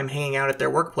idle time hanging out at their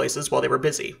workplaces while they were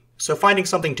busy. So finding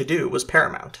something to do was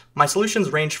paramount. My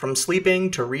solutions ranged from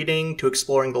sleeping, to reading, to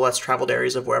exploring the less traveled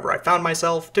areas of wherever I found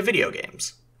myself, to video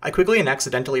games. I quickly and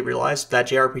accidentally realized that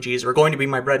JRPGs were going to be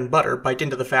my bread and butter by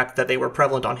dint of the fact that they were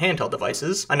prevalent on handheld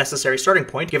devices, a necessary starting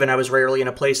point given I was rarely in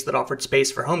a place that offered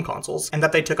space for home consoles, and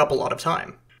that they took up a lot of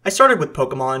time. I started with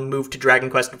Pokemon, moved to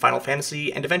Dragon Quest and Final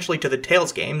Fantasy, and eventually to the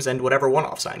Tales games and whatever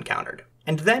one-offs I encountered.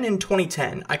 And then in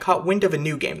 2010, I caught wind of a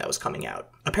new game that was coming out.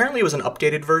 Apparently it was an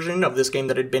updated version of this game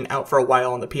that had been out for a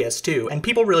while on the PS2, and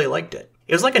people really liked it.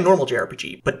 It was like a normal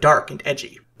JRPG, but dark and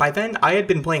edgy. By then, I had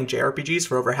been playing JRPGs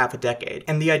for over half a decade,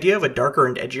 and the idea of a darker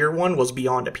and edgier one was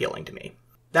beyond appealing to me.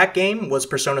 That game was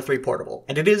Persona 3 Portable,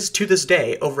 and it is, to this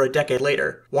day, over a decade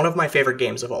later, one of my favorite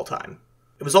games of all time.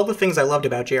 It was all the things I loved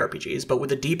about JRPGs, but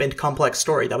with a deep and complex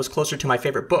story that was closer to my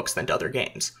favorite books than to other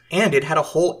games. And it had a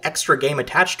whole extra game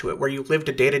attached to it where you lived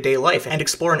a day-to-day life and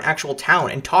explore an actual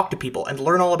town and talk to people and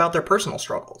learn all about their personal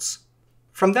struggles.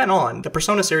 From then on, the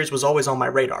Persona series was always on my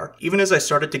radar, even as I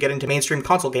started to get into mainstream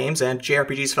console games and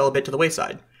JRPGs fell a bit to the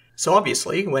wayside. So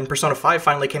obviously, when Persona 5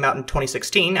 finally came out in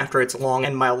 2016, after its long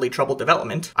and mildly troubled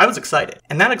development, I was excited.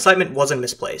 And that excitement wasn't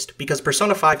misplaced, because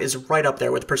Persona 5 is right up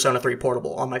there with Persona 3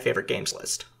 Portable on my favorite games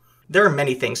list. There are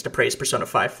many things to praise Persona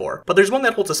 5 for, but there's one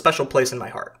that holds a special place in my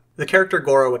heart: the character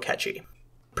Goro Akechi.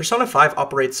 Persona 5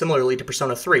 operates similarly to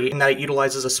Persona 3 in that it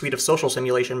utilizes a suite of social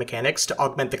simulation mechanics to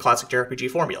augment the classic JRPG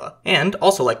formula. And,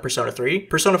 also like Persona 3,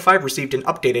 Persona 5 received an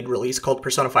updated release called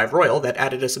Persona 5 Royal that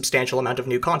added a substantial amount of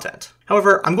new content.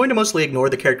 However, I'm going to mostly ignore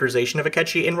the characterization of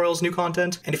Akechi in Royal's new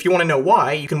content, and if you want to know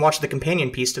why, you can watch the companion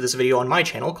piece to this video on my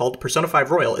channel called Persona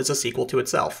 5 Royal is a sequel to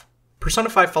itself. Persona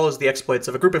 5 follows the exploits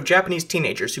of a group of Japanese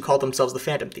teenagers who call themselves the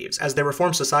Phantom Thieves, as they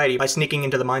reform society by sneaking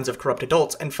into the minds of corrupt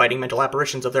adults and fighting mental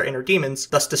apparitions of their inner demons,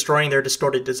 thus destroying their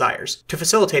distorted desires. To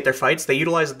facilitate their fights, they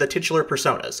utilize the titular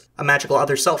personas, a magical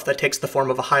other self that takes the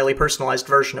form of a highly personalized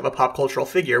version of a pop cultural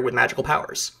figure with magical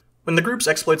powers. When the group's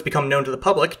exploits become known to the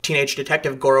public, teenage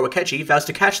detective Goro Akechi vows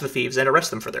to catch the thieves and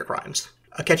arrest them for their crimes.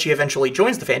 Akechi eventually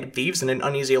joins the Phantom Thieves in an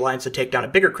uneasy alliance to take down a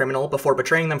bigger criminal before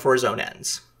betraying them for his own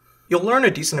ends. You'll learn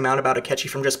a decent amount about Akechi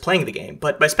from just playing the game,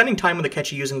 but by spending time with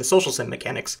Akechi using the social sim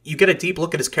mechanics, you get a deep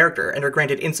look at his character and are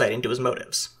granted insight into his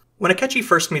motives. When Akechi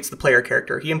first meets the player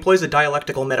character, he employs a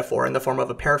dialectical metaphor in the form of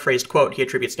a paraphrased quote he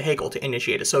attributes to Hegel to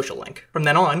initiate a social link. From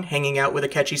then on, hanging out with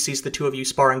Akechi sees the two of you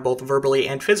sparring both verbally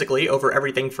and physically over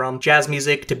everything from jazz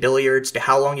music to billiards to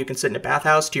how long you can sit in a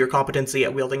bathhouse to your competency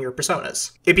at wielding your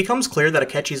personas. It becomes clear that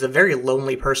Akechi is a very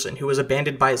lonely person who was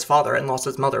abandoned by his father and lost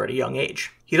his mother at a young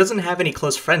age. He doesn't have any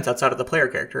close friends outside of the player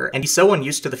character, and he's so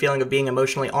unused to the feeling of being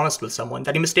emotionally honest with someone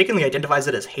that he mistakenly identifies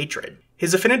it as hatred.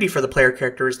 His affinity for the player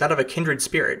character is that of a kindred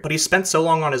spirit, but he's spent so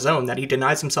long on his own that he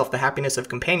denies himself the happiness of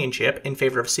companionship in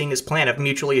favor of seeing his plan of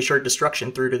mutually assured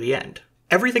destruction through to the end.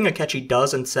 Everything Akechi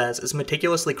does and says is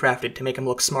meticulously crafted to make him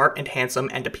look smart and handsome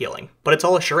and appealing. But it's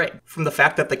all a charade. From the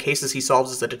fact that the cases he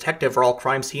solves as a detective are all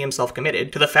crimes he himself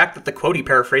committed, to the fact that the quote he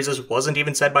paraphrases wasn't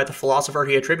even said by the philosopher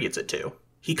he attributes it to.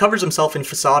 He covers himself in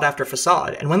facade after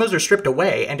facade, and when those are stripped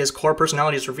away and his core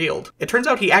personality is revealed, it turns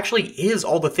out he actually is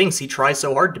all the things he tries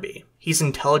so hard to be. He's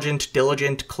intelligent,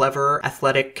 diligent, clever,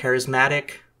 athletic,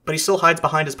 charismatic, but he still hides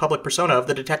behind his public persona of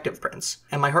the detective prince,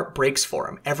 and my heart breaks for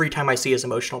him every time I see his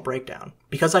emotional breakdown.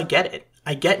 Because I get it.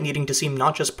 I get needing to seem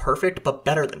not just perfect, but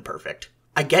better than perfect.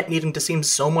 I get needing to seem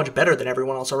so much better than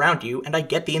everyone else around you, and I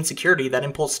get the insecurity that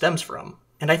impulse stems from.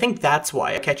 And I think that's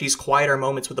why Akechi's quieter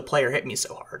moments with the player hit me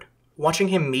so hard. Watching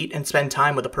him meet and spend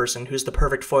time with a person who's the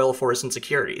perfect foil for his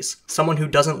insecurities, someone who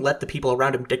doesn't let the people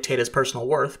around him dictate his personal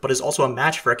worth, but is also a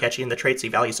match for Akechi in the traits he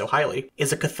values so highly,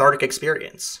 is a cathartic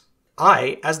experience.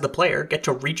 I, as the player, get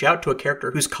to reach out to a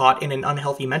character who's caught in an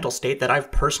unhealthy mental state that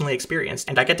I've personally experienced,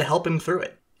 and I get to help him through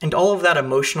it. And all of that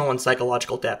emotional and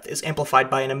psychological depth is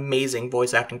amplified by an amazing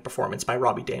voice acting performance by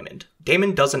Robbie Daymond.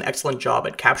 Daymond does an excellent job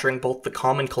at capturing both the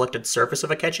calm and collected surface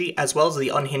of Akechi, as well as the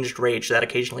unhinged rage that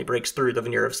occasionally breaks through the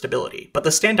veneer of stability. But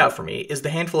the standout for me is the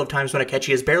handful of times when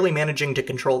Akechi is barely managing to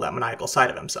control that maniacal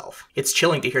side of himself. It's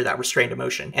chilling to hear that restrained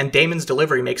emotion, and Daymond's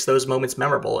delivery makes those moments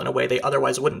memorable in a way they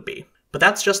otherwise wouldn't be. But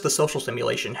that's just the social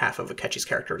simulation half of Akechi's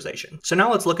characterization. So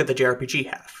now let's look at the JRPG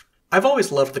half. I've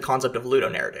always loved the concept of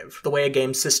ludonarrative, the way a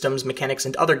game's systems, mechanics,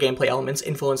 and other gameplay elements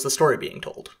influence the story being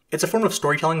told. It's a form of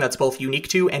storytelling that's both unique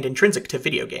to and intrinsic to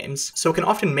video games, so it can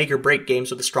often make or break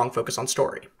games with a strong focus on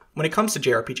story. When it comes to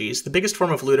JRPGs, the biggest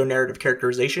form of ludonarrative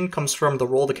characterization comes from the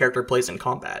role the character plays in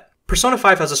combat. Persona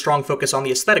 5 has a strong focus on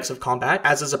the aesthetics of combat,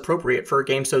 as is appropriate for a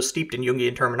game so steeped in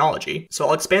Jungian terminology, so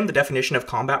I'll expand the definition of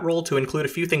combat role to include a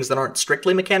few things that aren't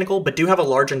strictly mechanical, but do have a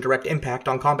large and direct impact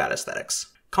on combat aesthetics.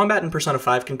 Combat in Persona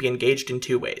 5 can be engaged in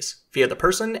two ways, via the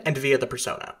person and via the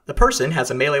persona. The person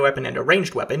has a melee weapon and a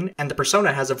ranged weapon, and the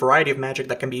persona has a variety of magic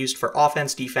that can be used for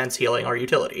offense, defense, healing, or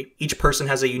utility. Each person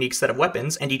has a unique set of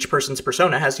weapons, and each person's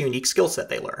persona has a unique skill set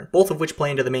they learn, both of which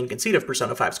play into the main conceit of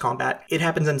Persona 5's combat. It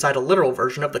happens inside a literal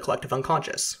version of the collective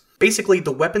unconscious. Basically,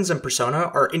 the weapons and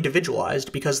persona are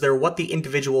individualized because they're what the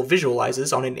individual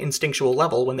visualizes on an instinctual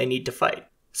level when they need to fight.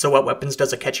 So what weapons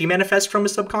does Akechi manifest from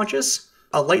his subconscious?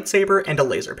 A lightsaber and a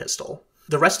laser pistol.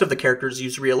 The rest of the characters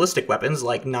use realistic weapons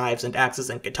like knives and axes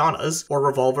and katanas, or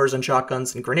revolvers and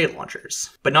shotguns and grenade launchers.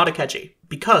 But not Akechi.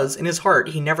 because in his heart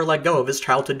he never let go of his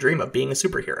childhood dream of being a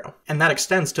superhero, and that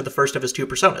extends to the first of his two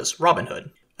personas, Robin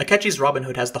Hood. Akechi's Robin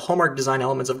Hood has the hallmark design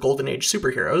elements of Golden Age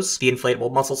superheroes, the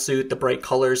inflatable muscle suit, the bright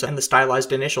colors, and the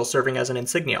stylized initial serving as an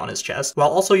insignia on his chest, while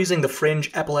also using the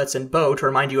fringe, epaulets, and bow to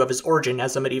remind you of his origin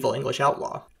as a medieval English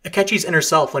outlaw. Akechi's inner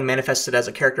self, when manifested as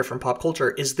a character from pop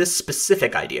culture, is this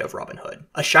specific idea of Robin Hood,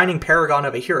 a shining paragon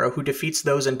of a hero who defeats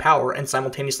those in power and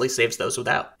simultaneously saves those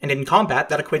without. And in combat,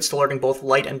 that equates to learning both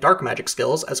light and dark magic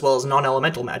skills, as well as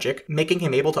non-elemental magic, making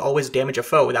him able to always damage a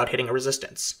foe without hitting a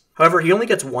resistance. However, he only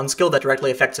gets one skill that directly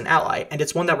affects an ally, and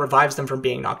it's one that revives them from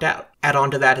being knocked out. Add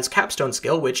on to that his capstone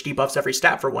skill, which debuffs every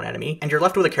stat for one enemy, and you're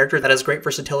left with a character that has great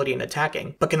versatility in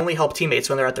attacking, but can only help teammates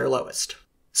when they're at their lowest.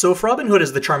 So if Robin Hood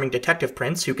is the charming detective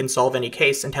prince who can solve any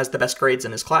case and has the best grades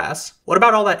in his class, what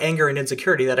about all that anger and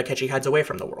insecurity that Akechi hides away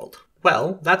from the world?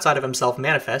 Well, that side of himself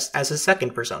manifests as his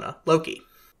second persona, Loki.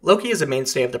 Loki is a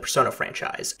mainstay of the Persona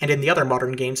franchise, and in the other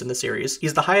modern games in the series,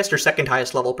 he's the highest or second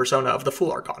highest level persona of the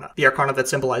Fool Arcana, the arcana that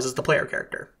symbolizes the player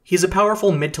character. He's a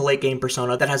powerful mid to late game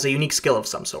persona that has a unique skill of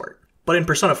some sort. But in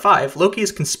Persona 5, Loki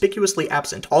is conspicuously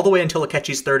absent all the way until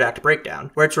Akechi's third act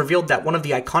breakdown, where it's revealed that one of the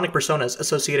iconic personas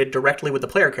associated directly with the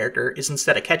player character is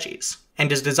instead Akechi's, and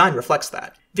his design reflects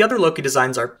that. The other Loki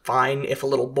designs are fine, if a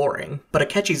little boring, but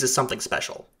Akechi's is something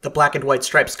special. The black and white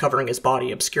stripes covering his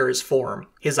body obscure his form,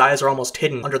 his eyes are almost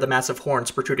hidden under the massive horns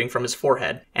protruding from his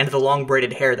forehead, and the long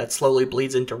braided hair that slowly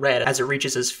bleeds into red as it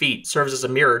reaches his feet serves as a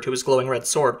mirror to his glowing red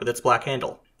sword with its black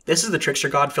handle. This is the trickster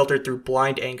god filtered through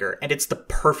blind anger, and it's the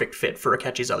perfect fit for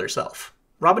Akechi's other self.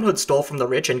 Robin Hood stole from the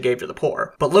rich and gave to the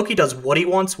poor, but Loki does what he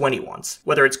wants when he wants,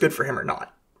 whether it's good for him or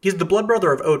not. He's the blood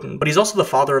brother of Odin, but he's also the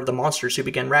father of the monsters who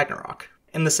began Ragnarok.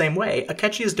 In the same way,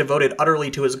 Akechi is devoted utterly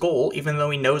to his goal, even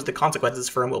though he knows the consequences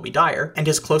for him will be dire, and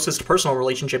his closest personal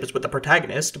relationship is with the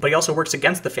protagonist, but he also works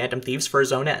against the Phantom Thieves for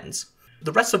his own ends.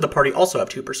 The rest of the party also have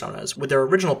two personas, with their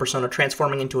original persona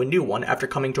transforming into a new one after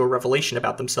coming to a revelation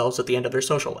about themselves at the end of their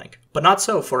social link. But not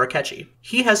so for Akechi.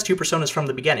 He has two personas from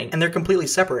the beginning, and they're completely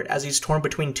separate as he's torn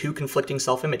between two conflicting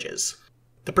self-images.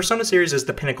 The Persona series is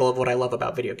the pinnacle of what I love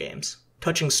about video games.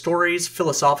 Touching stories,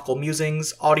 philosophical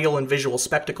musings, audio and visual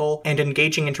spectacle, and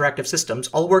engaging interactive systems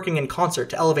all working in concert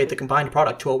to elevate the combined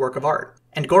product to a work of art.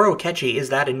 And Goro Akechi is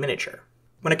that in miniature.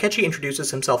 When Akechi introduces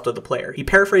himself to the player, he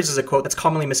paraphrases a quote that's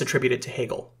commonly misattributed to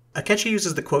Hegel. Akechi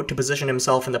uses the quote to position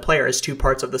himself and the player as two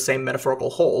parts of the same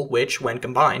metaphorical whole, which, when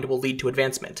combined, will lead to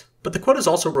advancement. But the quote is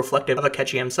also reflective of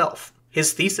Akechi himself.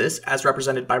 His thesis, as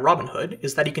represented by Robin Hood,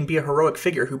 is that he can be a heroic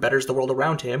figure who betters the world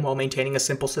around him while maintaining a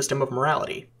simple system of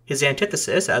morality. His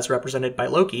antithesis, as represented by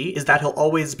Loki, is that he'll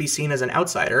always be seen as an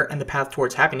outsider, and the path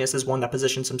towards happiness is one that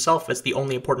positions himself as the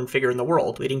only important figure in the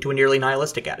world, leading to a nearly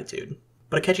nihilistic attitude.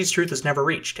 But Akechi's truth is never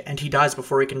reached, and he dies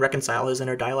before he can reconcile his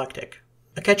inner dialectic.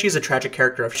 Akechi is a tragic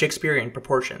character of Shakespearean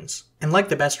proportions, and like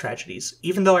the best tragedies,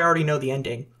 even though I already know the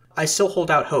ending, I still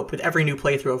hold out hope with every new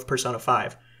playthrough of Persona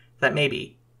 5, that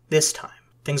maybe, this time,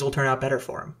 things will turn out better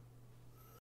for him.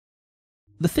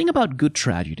 The thing about good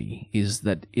tragedy is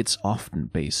that it's often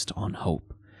based on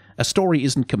hope. A story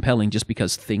isn't compelling just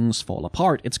because things fall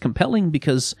apart, it's compelling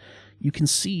because you can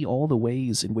see all the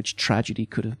ways in which tragedy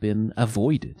could have been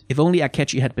avoided. If only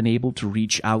Akechi had been able to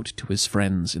reach out to his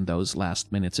friends in those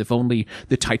last minutes, if only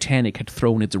the Titanic had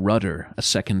thrown its rudder a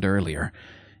second earlier,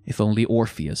 if only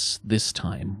Orpheus, this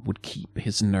time, would keep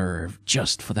his nerve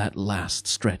just for that last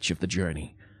stretch of the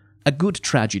journey. A good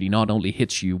tragedy not only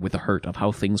hits you with the hurt of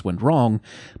how things went wrong,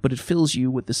 but it fills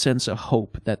you with the sense of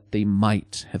hope that they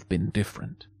might have been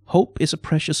different. Hope is a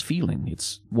precious feeling.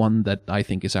 It's one that I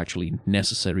think is actually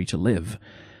necessary to live.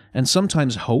 And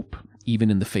sometimes hope, even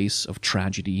in the face of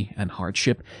tragedy and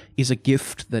hardship, is a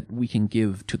gift that we can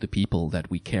give to the people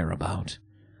that we care about.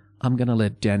 I'm gonna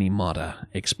let Danny Motta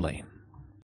explain.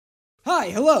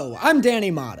 Hi, hello, I'm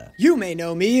Danny Motta. You may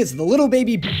know me as the little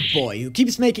baby boy who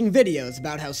keeps making videos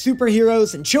about how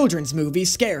superheroes and children's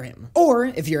movies scare him. Or,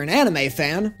 if you're an anime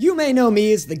fan, you may know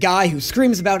me as the guy who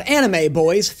screams about anime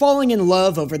boys falling in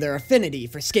love over their affinity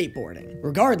for skateboarding.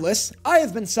 Regardless, I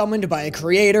have been summoned by a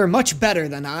creator much better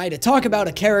than I to talk about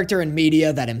a character in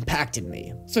media that impacted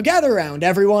me. So gather around,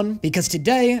 everyone, because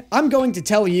today, I'm going to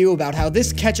tell you about how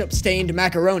this ketchup-stained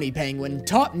macaroni penguin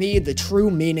taught me the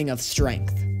true meaning of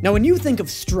strength. Now, when you think of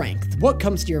strength, what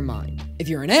comes to your mind? If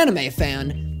you're an anime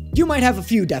fan, you might have a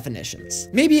few definitions.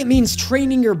 Maybe it means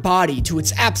training your body to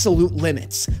its absolute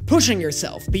limits, pushing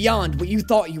yourself beyond what you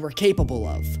thought you were capable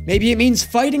of. Maybe it means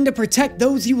fighting to protect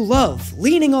those you love,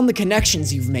 leaning on the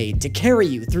connections you've made to carry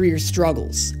you through your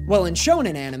struggles. Well, in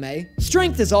shonen anime,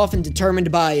 strength is often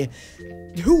determined by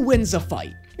who wins a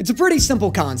fight. It's a pretty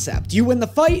simple concept. You win the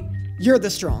fight, you're the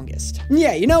strongest.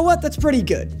 Yeah, you know what? That's pretty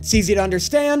good. It's easy to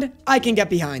understand. I can get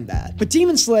behind that. But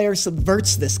Demon Slayer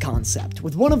subverts this concept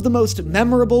with one of the most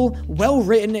memorable,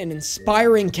 well-written, and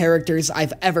inspiring characters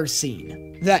I've ever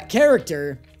seen. That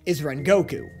character is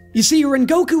Rengoku. You see,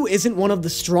 Rengoku isn't one of the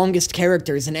strongest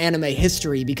characters in anime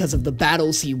history because of the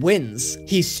battles he wins.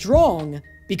 He's strong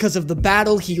because of the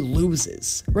battle he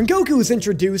loses. Rengoku is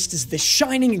introduced as the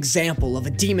shining example of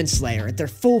a demon slayer at their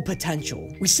full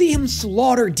potential. We see him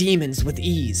slaughter demons with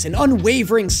ease, an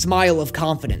unwavering smile of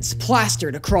confidence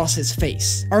plastered across his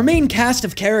face. Our main cast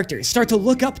of characters start to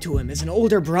look up to him as an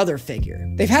older brother figure.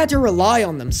 They've had to rely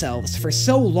on themselves for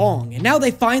so long, and now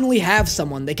they finally have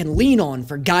someone they can lean on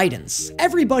for guidance.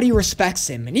 Everybody respects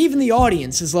him, and even the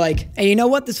audience is like, hey, you know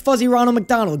what? This fuzzy Ronald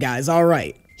McDonald guy's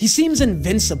alright. He seems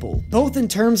invincible, both in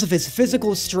terms of his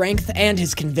physical strength and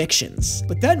his convictions.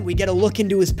 But then we get a look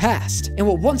into his past, and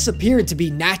what once appeared to be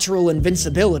natural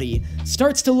invincibility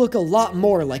starts to look a lot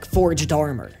more like forged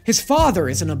armor. His father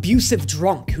is an abusive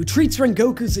drunk who treats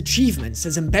Rengoku's achievements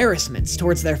as embarrassments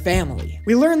towards their family.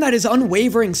 We learn that his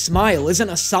unwavering smile isn't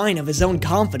a sign of his own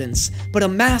confidence, but a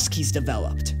mask he's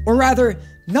developed. Or rather,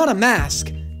 not a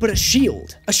mask, but a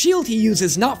shield. A shield he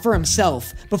uses not for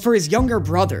himself, but for his younger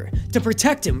brother, to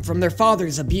protect him from their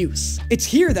father's abuse. It's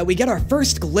here that we get our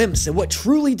first glimpse at what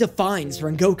truly defines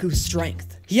Rengoku's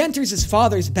strength. He enters his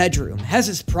father's bedroom, has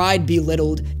his pride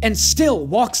belittled, and still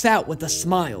walks out with a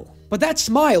smile. But that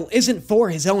smile isn't for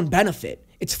his own benefit,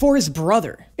 it's for his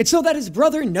brother. It's so that his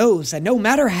brother knows that no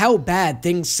matter how bad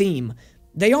things seem,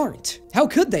 they aren't. How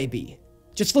could they be?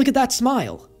 Just look at that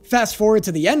smile. Fast forward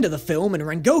to the end of the film, and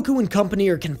Rengoku and company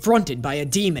are confronted by a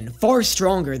demon far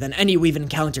stronger than any we've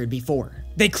encountered before.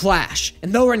 They clash,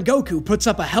 and though Rengoku puts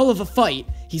up a hell of a fight,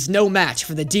 he's no match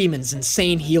for the demon's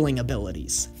insane healing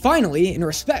abilities. Finally, in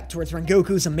respect towards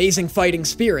Rengoku's amazing fighting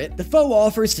spirit, the foe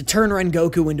offers to turn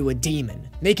Rengoku into a demon,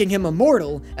 making him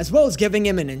immortal, as well as giving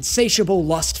him an insatiable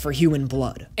lust for human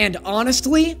blood. And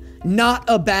honestly, not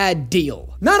a bad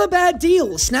deal. Not a bad deal.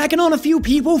 Snacking on a few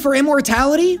people for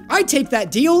immortality? I'd take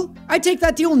that deal. I'd take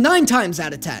that deal 9 times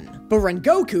out of 10. But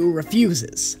Rengoku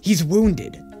refuses. He's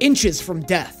wounded, inches from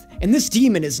death. And this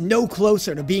demon is no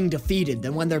closer to being defeated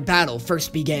than when their battle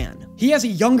first began. He has a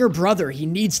younger brother he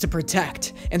needs to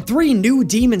protect, and 3 new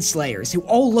demon slayers who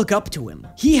all look up to him.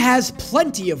 He has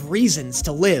plenty of reasons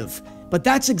to live, but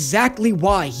that's exactly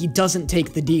why he doesn't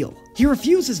take the deal. He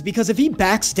refuses because if he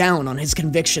backs down on his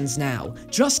convictions now,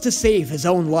 just to save his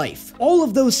own life, all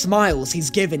of those smiles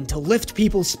he's given to lift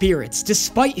people's spirits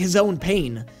despite his own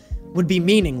pain would be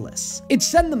meaningless. It'd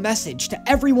send the message to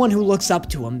everyone who looks up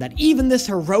to him that even this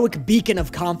heroic beacon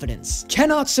of confidence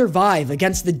cannot survive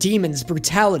against the demon's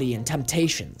brutality and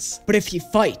temptations. But if he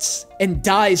fights and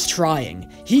dies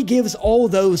trying, he gives all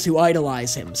those who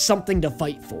idolize him something to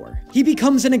fight for. He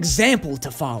becomes an example to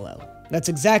follow. That's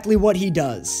exactly what he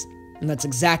does, and that's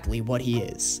exactly what he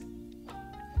is.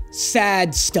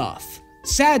 Sad stuff.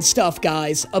 Sad stuff,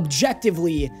 guys.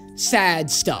 Objectively, sad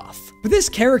stuff. But this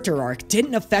character arc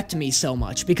didn't affect me so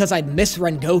much because I'd miss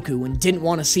Rengoku and didn't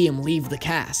want to see him leave the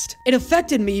cast. It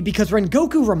affected me because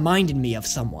Rengoku reminded me of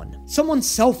someone. Someone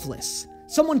selfless.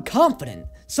 Someone confident.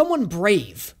 Someone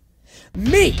brave.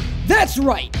 Me! That's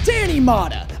right! Danny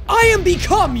Motta! I am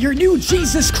become your new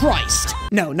Jesus Christ!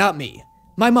 No, not me.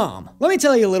 My mom. Let me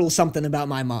tell you a little something about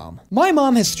my mom. My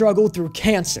mom has struggled through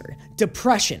cancer,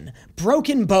 depression,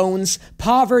 broken bones,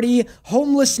 poverty,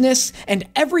 homelessness, and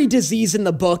every disease in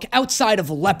the book outside of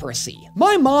leprosy.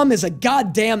 My mom is a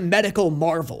goddamn medical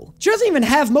marvel. She doesn't even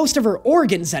have most of her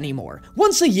organs anymore.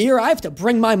 Once a year, I have to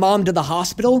bring my mom to the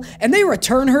hospital, and they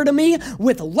return her to me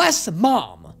with less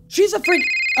mom. She's a freak.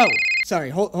 Oh, sorry,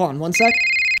 hold on one sec.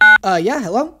 Yeah,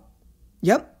 hello?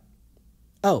 Yep.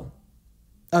 Oh,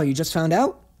 you just found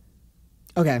out?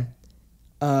 Okay.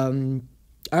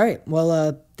 Alright,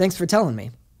 well, thanks for telling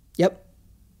me. Yep.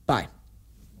 Bye.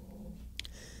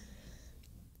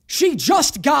 She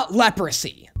just got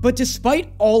leprosy! But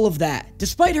despite all of that,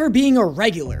 despite her being a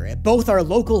regular at both our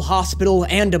local hospital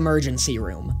and emergency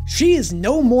room, she is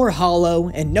no more hollow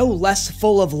and no less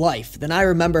full of life than I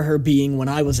remember her being when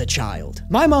I was a child.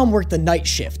 My mom worked the night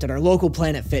shift at our local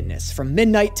Planet Fitness from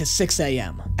midnight to 6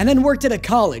 a.m., and then worked at a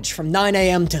college from 9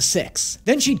 a.m. to 6.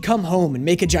 Then she'd come home and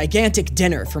make a gigantic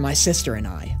dinner for my sister and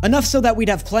I, enough so that we'd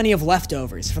have plenty of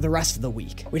leftovers for the rest of the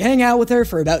week. We'd hang out with her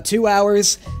for about 2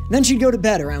 hours, and then she'd go to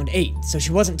bed around 8, so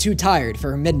she wasn't too tired for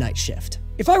her midnight shift.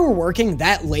 If I were working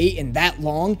that late and that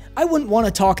long, I wouldn't want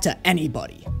to talk to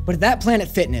anybody. But at that Planet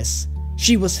Fitness,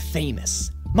 she was famous.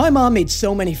 My mom made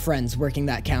so many friends working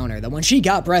that counter that when she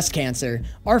got breast cancer,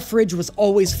 our fridge was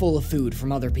always full of food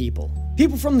from other people.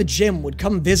 People from the gym would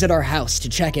come visit our house to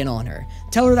check in on her,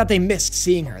 tell her that they missed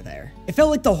seeing her there. It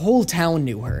felt like the whole town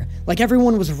knew her, like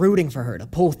everyone was rooting for her to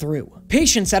pull through.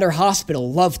 Patients at her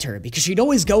hospital loved her because she'd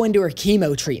always go into her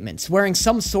chemo treatments wearing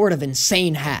some sort of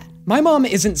insane hat. My mom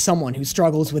isn't someone who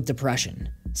struggles with depression,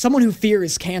 someone who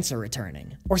fears cancer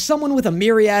returning, or someone with a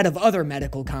myriad of other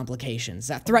medical complications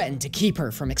that threaten to keep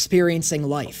her from experiencing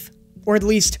life. Or at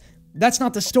least, that's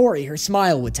not the story her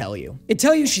smile would tell you. It'd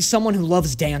tell you she's someone who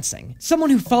loves dancing, someone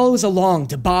who follows along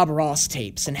to Bob Ross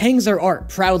tapes and hangs her art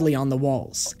proudly on the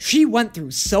walls. She went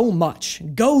through so much,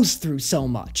 goes through so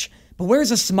much, but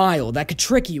wears a smile that could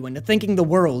trick you into thinking the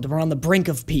world were on the brink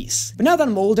of peace. But now that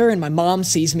I'm older and my mom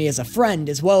sees me as a friend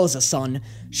as well as a son,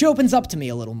 she opens up to me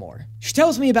a little more. She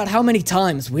tells me about how many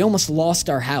times we almost lost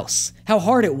our house, how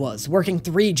hard it was working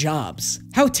 3 jobs,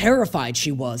 how terrified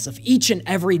she was of each and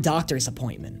every doctor's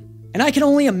appointment. And I can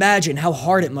only imagine how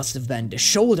hard it must have been to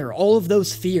shoulder all of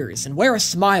those fears and wear a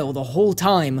smile the whole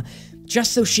time,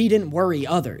 just so she didn't worry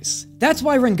others. That's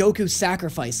why Rengoku's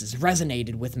sacrifices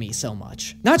resonated with me so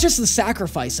much. Not just the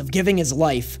sacrifice of giving his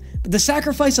life, but the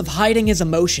sacrifice of hiding his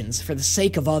emotions for the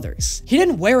sake of others. He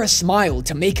didn't wear a smile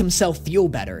to make himself feel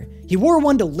better. He wore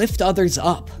one to lift others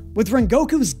up. With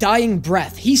Rengoku's dying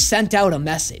breath, he sent out a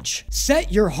message.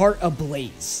 Set your heart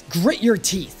ablaze, grit your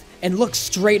teeth, and look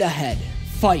straight ahead.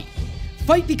 Fight.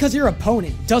 Fight because your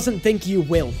opponent doesn't think you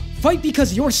will. Fight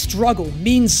because your struggle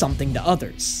means something to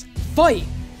others. Fight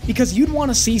because you'd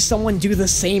want to see someone do the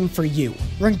same for you.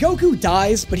 Rengoku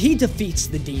dies, but he defeats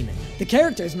the demon. The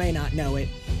characters may not know it,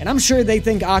 and I'm sure they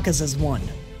think Akaza's won.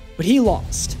 But he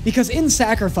lost, because in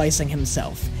sacrificing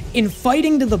himself, in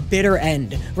fighting to the bitter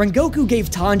end, Rengoku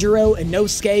gave Tanjiro,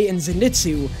 Inosuke, and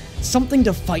Zenitsu something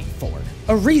to fight for.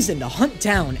 A reason to hunt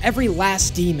down every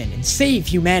last demon and save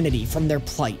humanity from their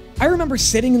plight. I remember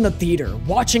sitting in the theater,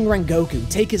 watching Rengoku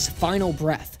take his final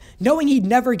breath, knowing he'd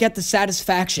never get the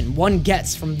satisfaction one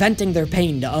gets from venting their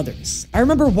pain to others. I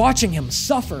remember watching him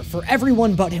suffer for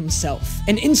everyone but himself,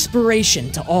 an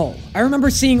inspiration to all. I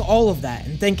remember seeing all of that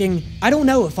and thinking, I don't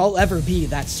know if I'll ever be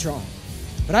that strong,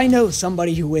 but I know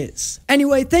somebody who is.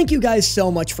 Anyway, thank you guys so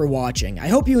much for watching. I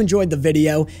hope you enjoyed the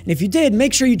video, and if you did,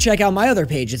 make sure you check out my other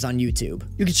pages on YouTube.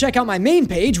 You can check out my main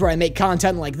page where I make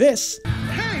content like this.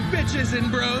 Hey, bitches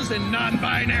and bros and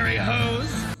non-binary hoes.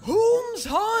 Whom's,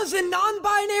 haws, and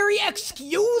non-binary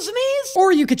excuse me's?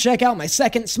 Or you could check out my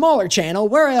second, smaller channel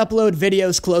where I upload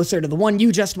videos closer to the one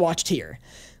you just watched here.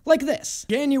 Like this.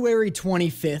 January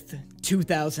 25th,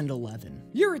 2011.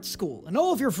 You're at school, and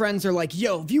all of your friends are like,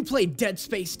 yo, have you played Dead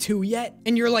Space 2 yet?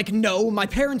 And you're like, no, my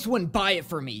parents wouldn't buy it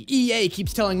for me. EA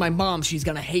keeps telling my mom she's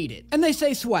gonna hate it. And they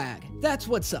say swag. That's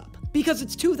what's up. Because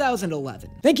it's 2011.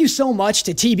 Thank you so much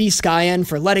to TBSkyen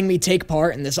for letting me take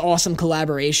part in this awesome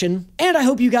collaboration, and I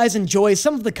hope you guys enjoy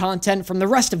some of the content from the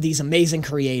rest of these amazing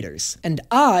creators. And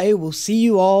I will see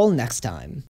you all next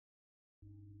time.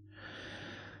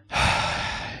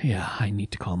 Yeah, I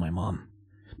need to call my mom.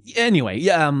 Anyway,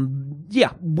 yeah,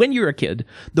 when you're a kid,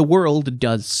 the world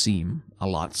does seem a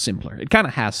lot simpler. It kind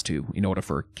of has to, in order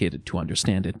for a kid to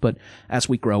understand it, but as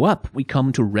we grow up, we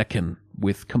come to reckon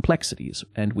with complexities,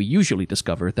 and we usually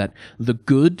discover that the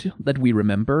good that we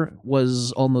remember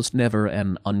was almost never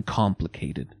an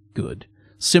uncomplicated good.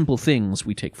 Simple things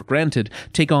we take for granted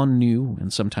take on new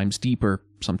and sometimes deeper,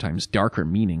 sometimes darker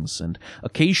meanings, and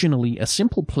occasionally a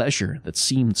simple pleasure that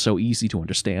seemed so easy to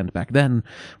understand back then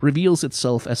reveals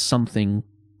itself as something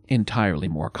entirely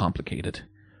more complicated.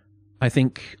 I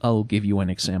think I'll give you an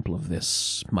example of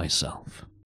this myself.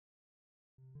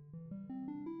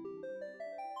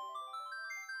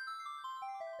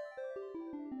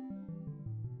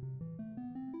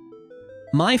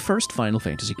 My first Final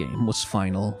Fantasy game was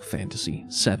Final Fantasy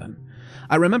VII.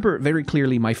 I remember very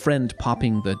clearly my friend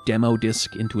popping the demo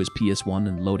disc into his PS1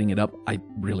 and loading it up. I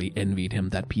really envied him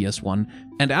that PS1.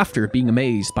 And after being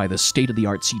amazed by the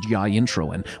state-of-the-art CGI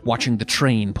intro and watching the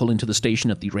train pull into the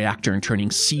station at the reactor and turning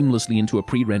seamlessly into a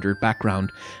pre-rendered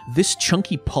background, this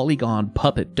chunky polygon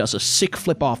puppet does a sick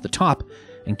flip off the top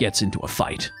and gets into a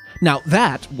fight. Now,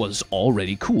 that was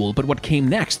already cool, but what came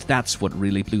next, that's what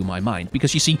really blew my mind.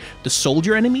 Because you see, the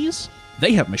soldier enemies,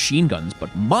 they have machine guns,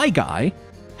 but my guy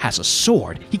has a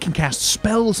sword. He can cast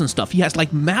spells and stuff. He has,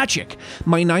 like, magic.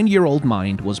 My 9-year-old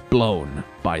mind was blown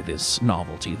by this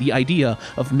novelty. The idea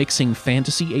of mixing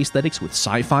fantasy aesthetics with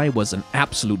sci-fi was an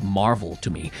absolute marvel to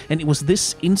me, and it was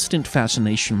this instant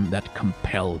fascination that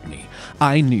compelled me.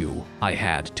 I knew I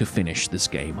had to finish this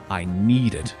game. I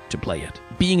needed to play it.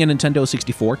 Being a Nintendo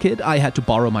 64 kid, I had to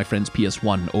borrow my friend's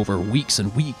PS1 over weeks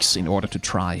and weeks in order to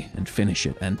try and finish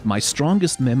it, and my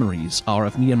strongest memories are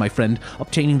of me and my friend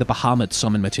obtaining the Bahamut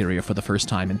summon materia for the first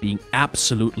time and being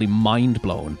absolutely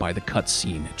mind-blown by the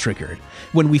cutscene it triggered.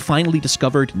 When we finally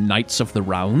discovered Knights of the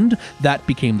Round, that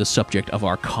became the subject of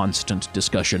our constant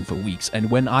discussion for weeks,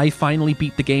 and when I finally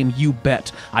beat the game, you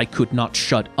bet I could not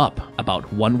shut up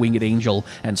about One-Winged Angel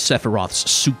and Sephiroth's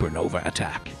supernova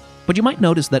attack. But you might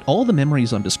notice that all the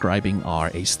memories I'm describing are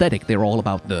aesthetic. They're all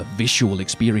about the visual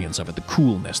experience of it, the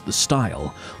coolness, the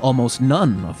style. Almost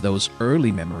none of those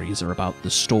early memories are about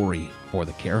the story or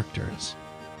the characters.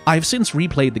 I've since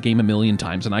replayed the game a million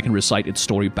times and I can recite its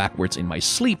story backwards in my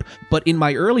sleep, but in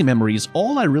my early memories,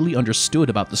 all I really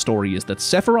understood about the story is that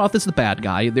Sephiroth is the bad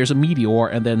guy, there's a meteor,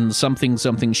 and then something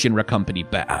Shinra Company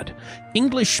bad.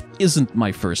 English isn't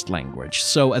my first language,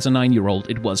 so as a 9-year-old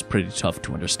it was pretty tough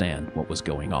to understand what was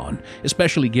going on,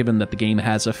 especially given that the game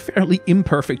has a fairly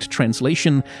imperfect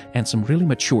translation and some really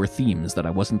mature themes that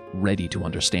I wasn't ready to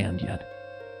understand yet.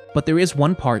 But there is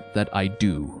one part that I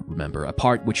do remember, a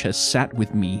part which has sat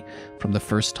with me from the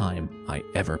first time I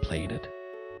ever played it.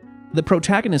 The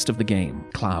protagonist of the game,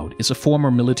 Cloud, is a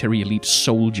former military elite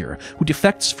soldier who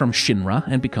defects from Shinra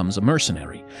and becomes a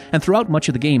mercenary. And throughout much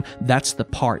of the game, that's the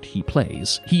part he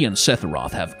plays. He and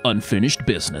Sephiroth have unfinished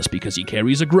business because he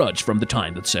carries a grudge from the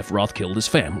time that Sephiroth killed his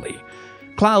family.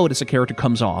 Cloud as a character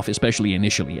comes off, especially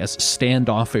initially, as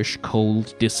standoffish,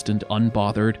 cold, distant,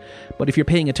 unbothered, but if you're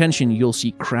paying attention, you'll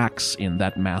see cracks in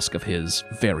that mask of his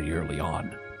very early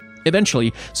on.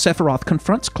 Eventually, Sephiroth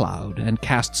confronts Cloud and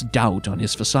casts doubt on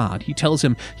his facade. He tells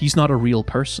him he's not a real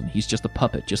person, he's just a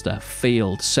puppet, just a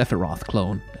failed Sephiroth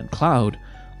clone, and Cloud,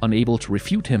 unable to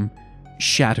refute him,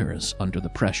 shatters under the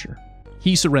pressure.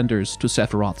 He surrenders to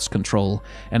Sephiroth's control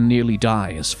and nearly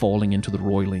dies, falling into the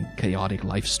roiling, chaotic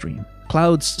lifestream.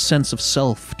 Cloud's sense of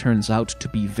self turns out to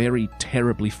be very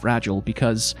terribly fragile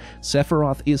because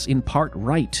Sephiroth is in part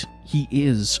right. He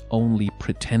is only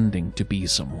pretending to be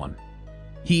someone.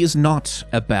 He is not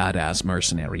a badass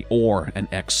mercenary or an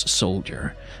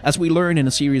ex-soldier, as we learn in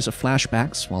a series of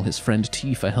flashbacks while his friend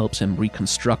Tifa helps him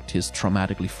reconstruct his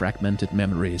traumatically fragmented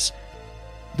memories.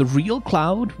 The real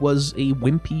Cloud was a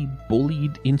wimpy,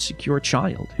 bullied, insecure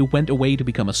child who went away to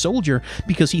become a soldier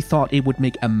because he thought it would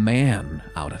make a man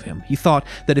out of him. He thought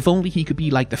that if only he could be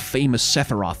like the famous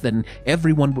Sephiroth, then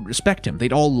everyone would respect him,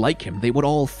 they'd all like him, they would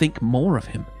all think more of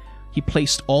him. He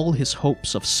placed all his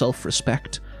hopes of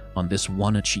self-respect on this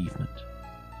one achievement.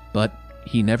 But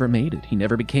he never made it. He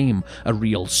never became a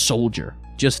real soldier,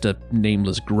 just a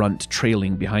nameless grunt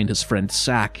trailing behind his friend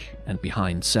Zack and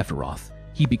behind Sephiroth.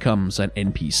 He becomes an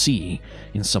NPC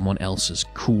in someone else's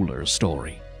cooler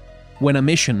story. When a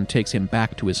mission takes him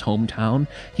back to his hometown,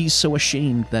 he's so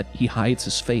ashamed that he hides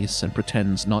his face and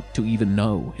pretends not to even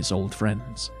know his old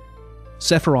friends.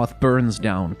 Sephiroth burns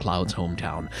down Cloud's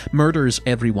hometown, murders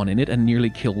everyone in it, and nearly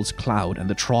kills Cloud, and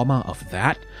the trauma of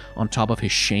that, on top of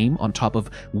his shame, on top of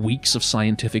weeks of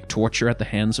scientific torture at the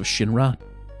hands of Shinra,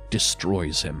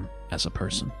 destroys him as a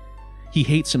person. He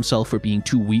hates himself for being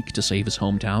too weak to save his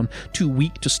hometown, too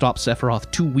weak to stop Sephiroth,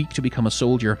 too weak to become a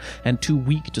soldier, and too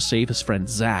weak to save his friend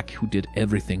Zack, who did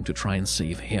everything to try and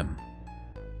save him.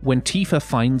 When Tifa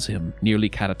finds him, nearly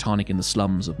catatonic in the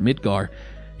slums of Midgar,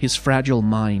 his fragile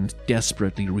mind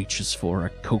desperately reaches for a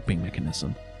coping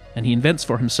mechanism, and he invents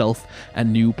for himself a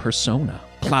new persona,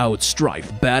 Cloud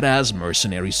Strife, badass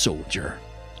mercenary soldier.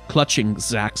 Clutching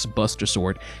Zack's Buster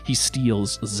Sword, he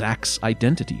steals Zack's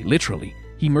identity, literally.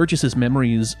 He merges his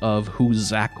memories of who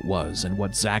Zack was and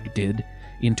what Zack did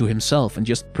into himself and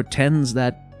just pretends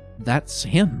that that's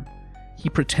him. He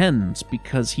pretends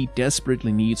because he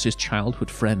desperately needs his childhood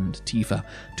friend, Tifa,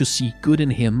 to see good in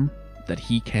him that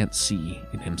he can't see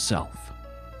in himself.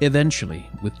 Eventually,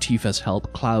 with Tifa's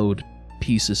help, Cloud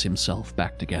pieces himself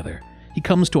back together. He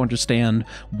comes to understand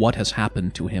what has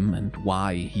happened to him and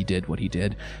why he did what he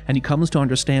did, and he comes to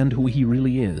understand who he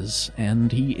really is,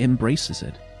 and he embraces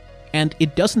it. And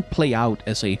it doesn't play out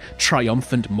as a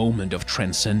triumphant moment of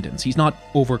transcendence. He's not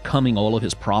overcoming all of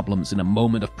his problems in a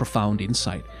moment of profound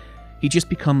insight. He just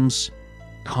becomes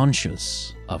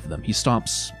conscious of them. He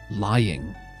stops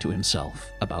lying to himself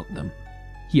about them.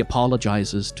 He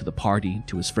apologizes to the party,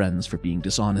 to his friends for being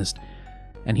dishonest,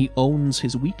 and he owns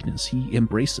his weakness. He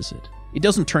embraces it. It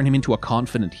doesn't turn him into a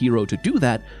confident hero to do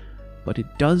that, but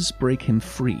it does break him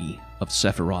free of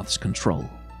Sephiroth's control.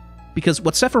 Because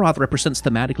what Sephiroth represents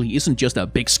thematically isn't just a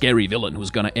big scary villain who's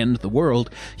gonna end the world,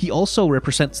 he also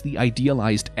represents the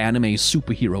idealized anime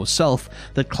superhero self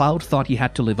that Cloud thought he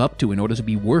had to live up to in order to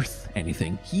be worth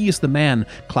anything. He is the man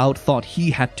Cloud thought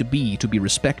he had to be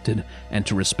respected and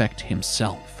to respect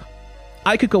himself.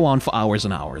 I could go on for hours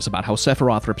and hours about how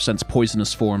Sephiroth represents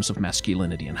poisonous forms of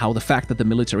masculinity, and how the fact that the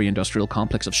military-industrial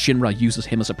complex of Shinra uses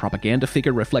him as a propaganda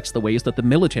figure reflects the ways that the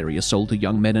military is sold to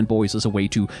young men and boys as a way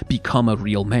to become a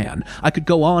real man. I could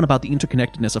go on about the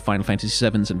interconnectedness of Final Fantasy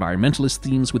VII's environmentalist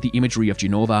themes with the imagery of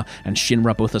Genova and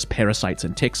Shinra both as parasites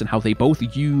and ticks, and how they both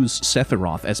use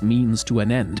Sephiroth as means to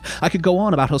an end. I could go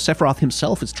on about how Sephiroth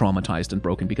himself is traumatized and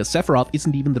broken, because Sephiroth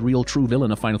isn't even the real true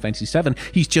villain of Final Fantasy VII,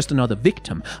 he's just another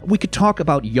victim. We could talk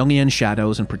about Jungian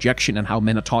shadows and projection and how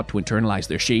men are taught to internalize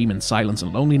their shame and silence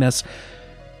and loneliness.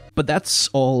 But that's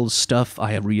all stuff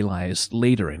I have realized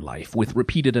later in life, with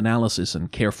repeated analysis and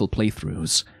careful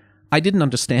playthroughs. I didn't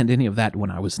understand any of that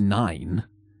when I was 9.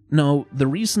 No, the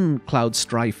reason Cloud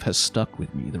Strife has stuck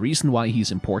with me, the reason why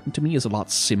he's important to me is a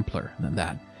lot simpler than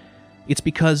that. It's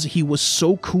because he was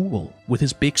so cool with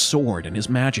his big sword and his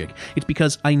magic. It's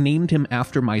because I named him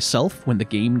after myself when the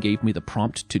game gave me the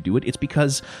prompt to do it. It's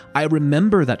because I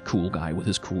remember that cool guy with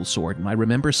his cool sword, and I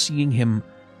remember seeing him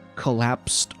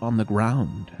collapsed on the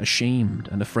ground, ashamed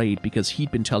and afraid because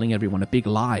he'd been telling everyone a big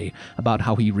lie about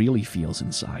how he really feels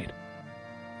inside.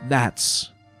 That's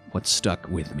what stuck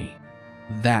with me.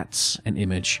 That's an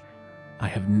image I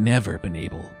have never been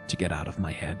able to get out of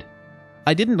my head.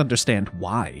 I didn't understand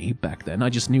why back then, I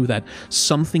just knew that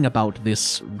something about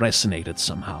this resonated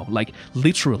somehow. Like,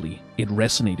 literally, it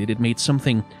resonated. It made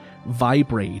something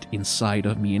vibrate inside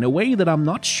of me in a way that I'm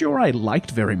not sure I liked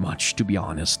very much, to be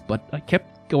honest, but I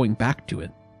kept going back to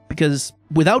it. Because,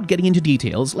 without getting into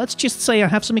details, let's just say I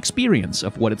have some experience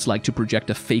of what it's like to project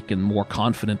a fake and more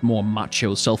confident, more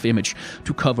macho self-image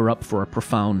to cover up for a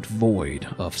profound void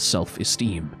of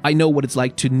self-esteem. I know what it's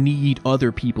like to need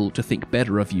other people to think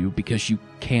better of you because you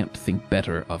can't think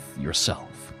better of yourself.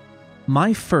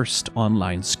 My first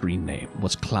online screen name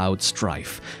was Cloud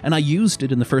Strife, and I used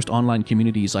it in the first online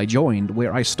communities I joined,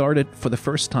 where I started for the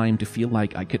first time to feel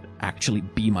like I could actually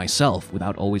be myself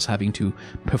without always having to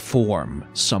perform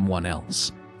someone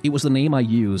else. It was the name I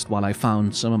used while I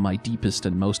found some of my deepest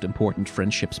and most important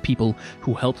friendships, people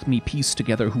who helped me piece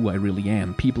together who I really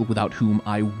am, people without whom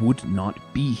I would not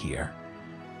be here.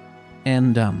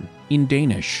 And, in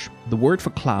Danish, the word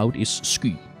for cloud is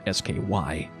sky,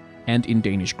 S-K-Y. And in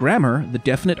Danish grammar, the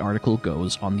definite article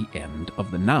goes on the end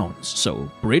of the nouns.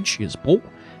 So bridge is bro,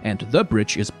 and the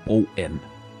bridge is broen.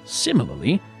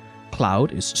 Similarly,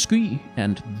 cloud is sky,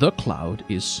 and the cloud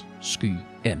is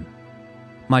skyen.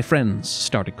 My friends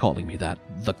started calling me that,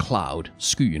 the cloud,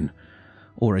 skyen,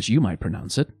 or as you might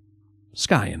pronounce it,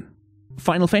 skyen.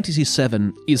 Final Fantasy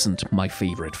VII isn't my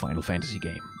favorite Final Fantasy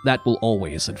game. That will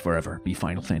always and forever be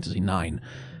Final Fantasy IX.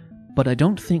 But I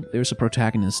don't think there's a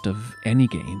protagonist of any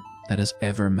game that has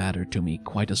ever mattered to me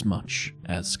quite as much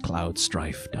as Cloud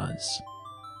Strife does.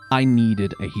 I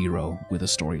needed a hero with a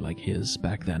story like his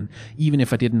back then, even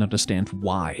if I didn't understand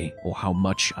why or how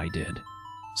much I did.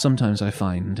 Sometimes I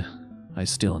find I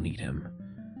still need him,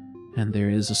 and there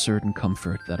is a certain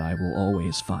comfort that I will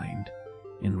always find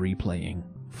in replaying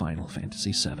Final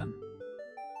Fantasy VII.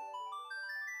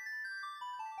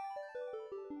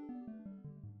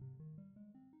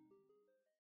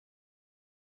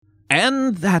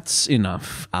 And that's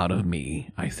enough out of me,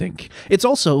 I think. It's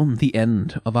also the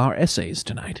end of our essays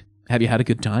tonight. Have you had a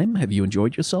good time? Have you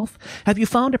enjoyed yourself? Have you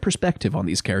found a perspective on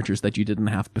these characters that you didn't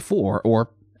have before,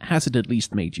 or has it at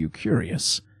least made you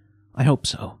curious? I hope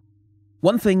so.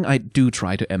 One thing I do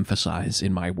try to emphasize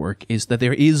in my work is that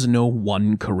there is no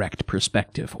one correct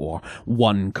perspective or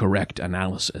one correct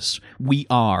analysis. We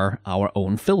are our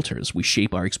own filters. We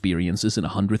shape our experiences in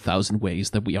 100,000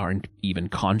 ways that we aren't even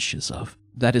conscious of.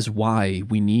 That is why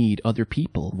we need other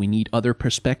people. We need other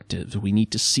perspectives. We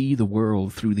need to see the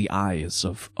world through the eyes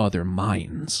of other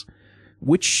minds.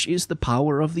 Which is the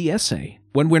power of the essay.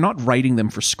 When we're not writing them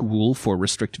for school, for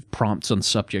restrictive prompts on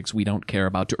subjects we don't care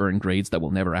about to earn grades that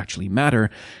will never actually matter,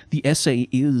 the essay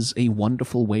is a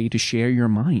wonderful way to share your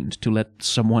mind, to let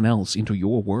someone else into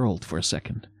your world for a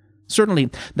second.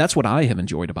 Certainly, that's what I have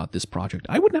enjoyed about this project.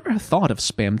 I would never have thought of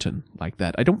Spamton like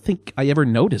that. I don't think I ever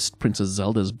noticed Princess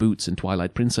Zelda's boots in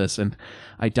Twilight Princess, and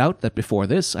I doubt that before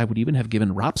this I would even have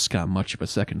given Rabsca much of a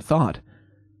second thought.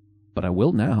 But I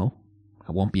will now.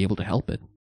 I won't be able to help it.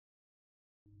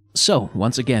 So,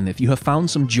 once again, if you have found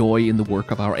some joy in the work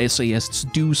of our essayists,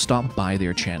 do stop by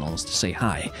their channels to say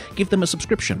hi. Give them a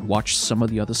subscription, watch some of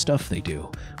the other stuff they do.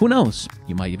 Who knows,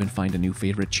 you might even find a new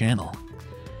favorite channel.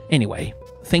 Anyway,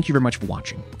 thank you very much for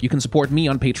watching. You can support me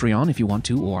on Patreon if you want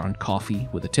to, or on Coffee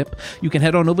with a tip. You can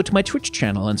head on over to my Twitch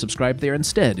channel and subscribe there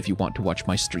instead if you want to watch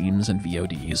my streams and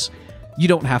VODs. You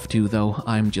don't have to, though.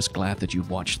 I'm just glad that you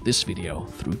watched this video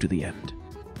through to the end.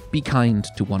 Be kind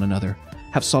to one another.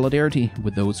 Have solidarity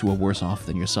with those who are worse off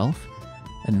than yourself.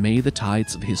 and may the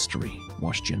tides of history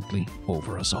wash gently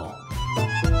over us all.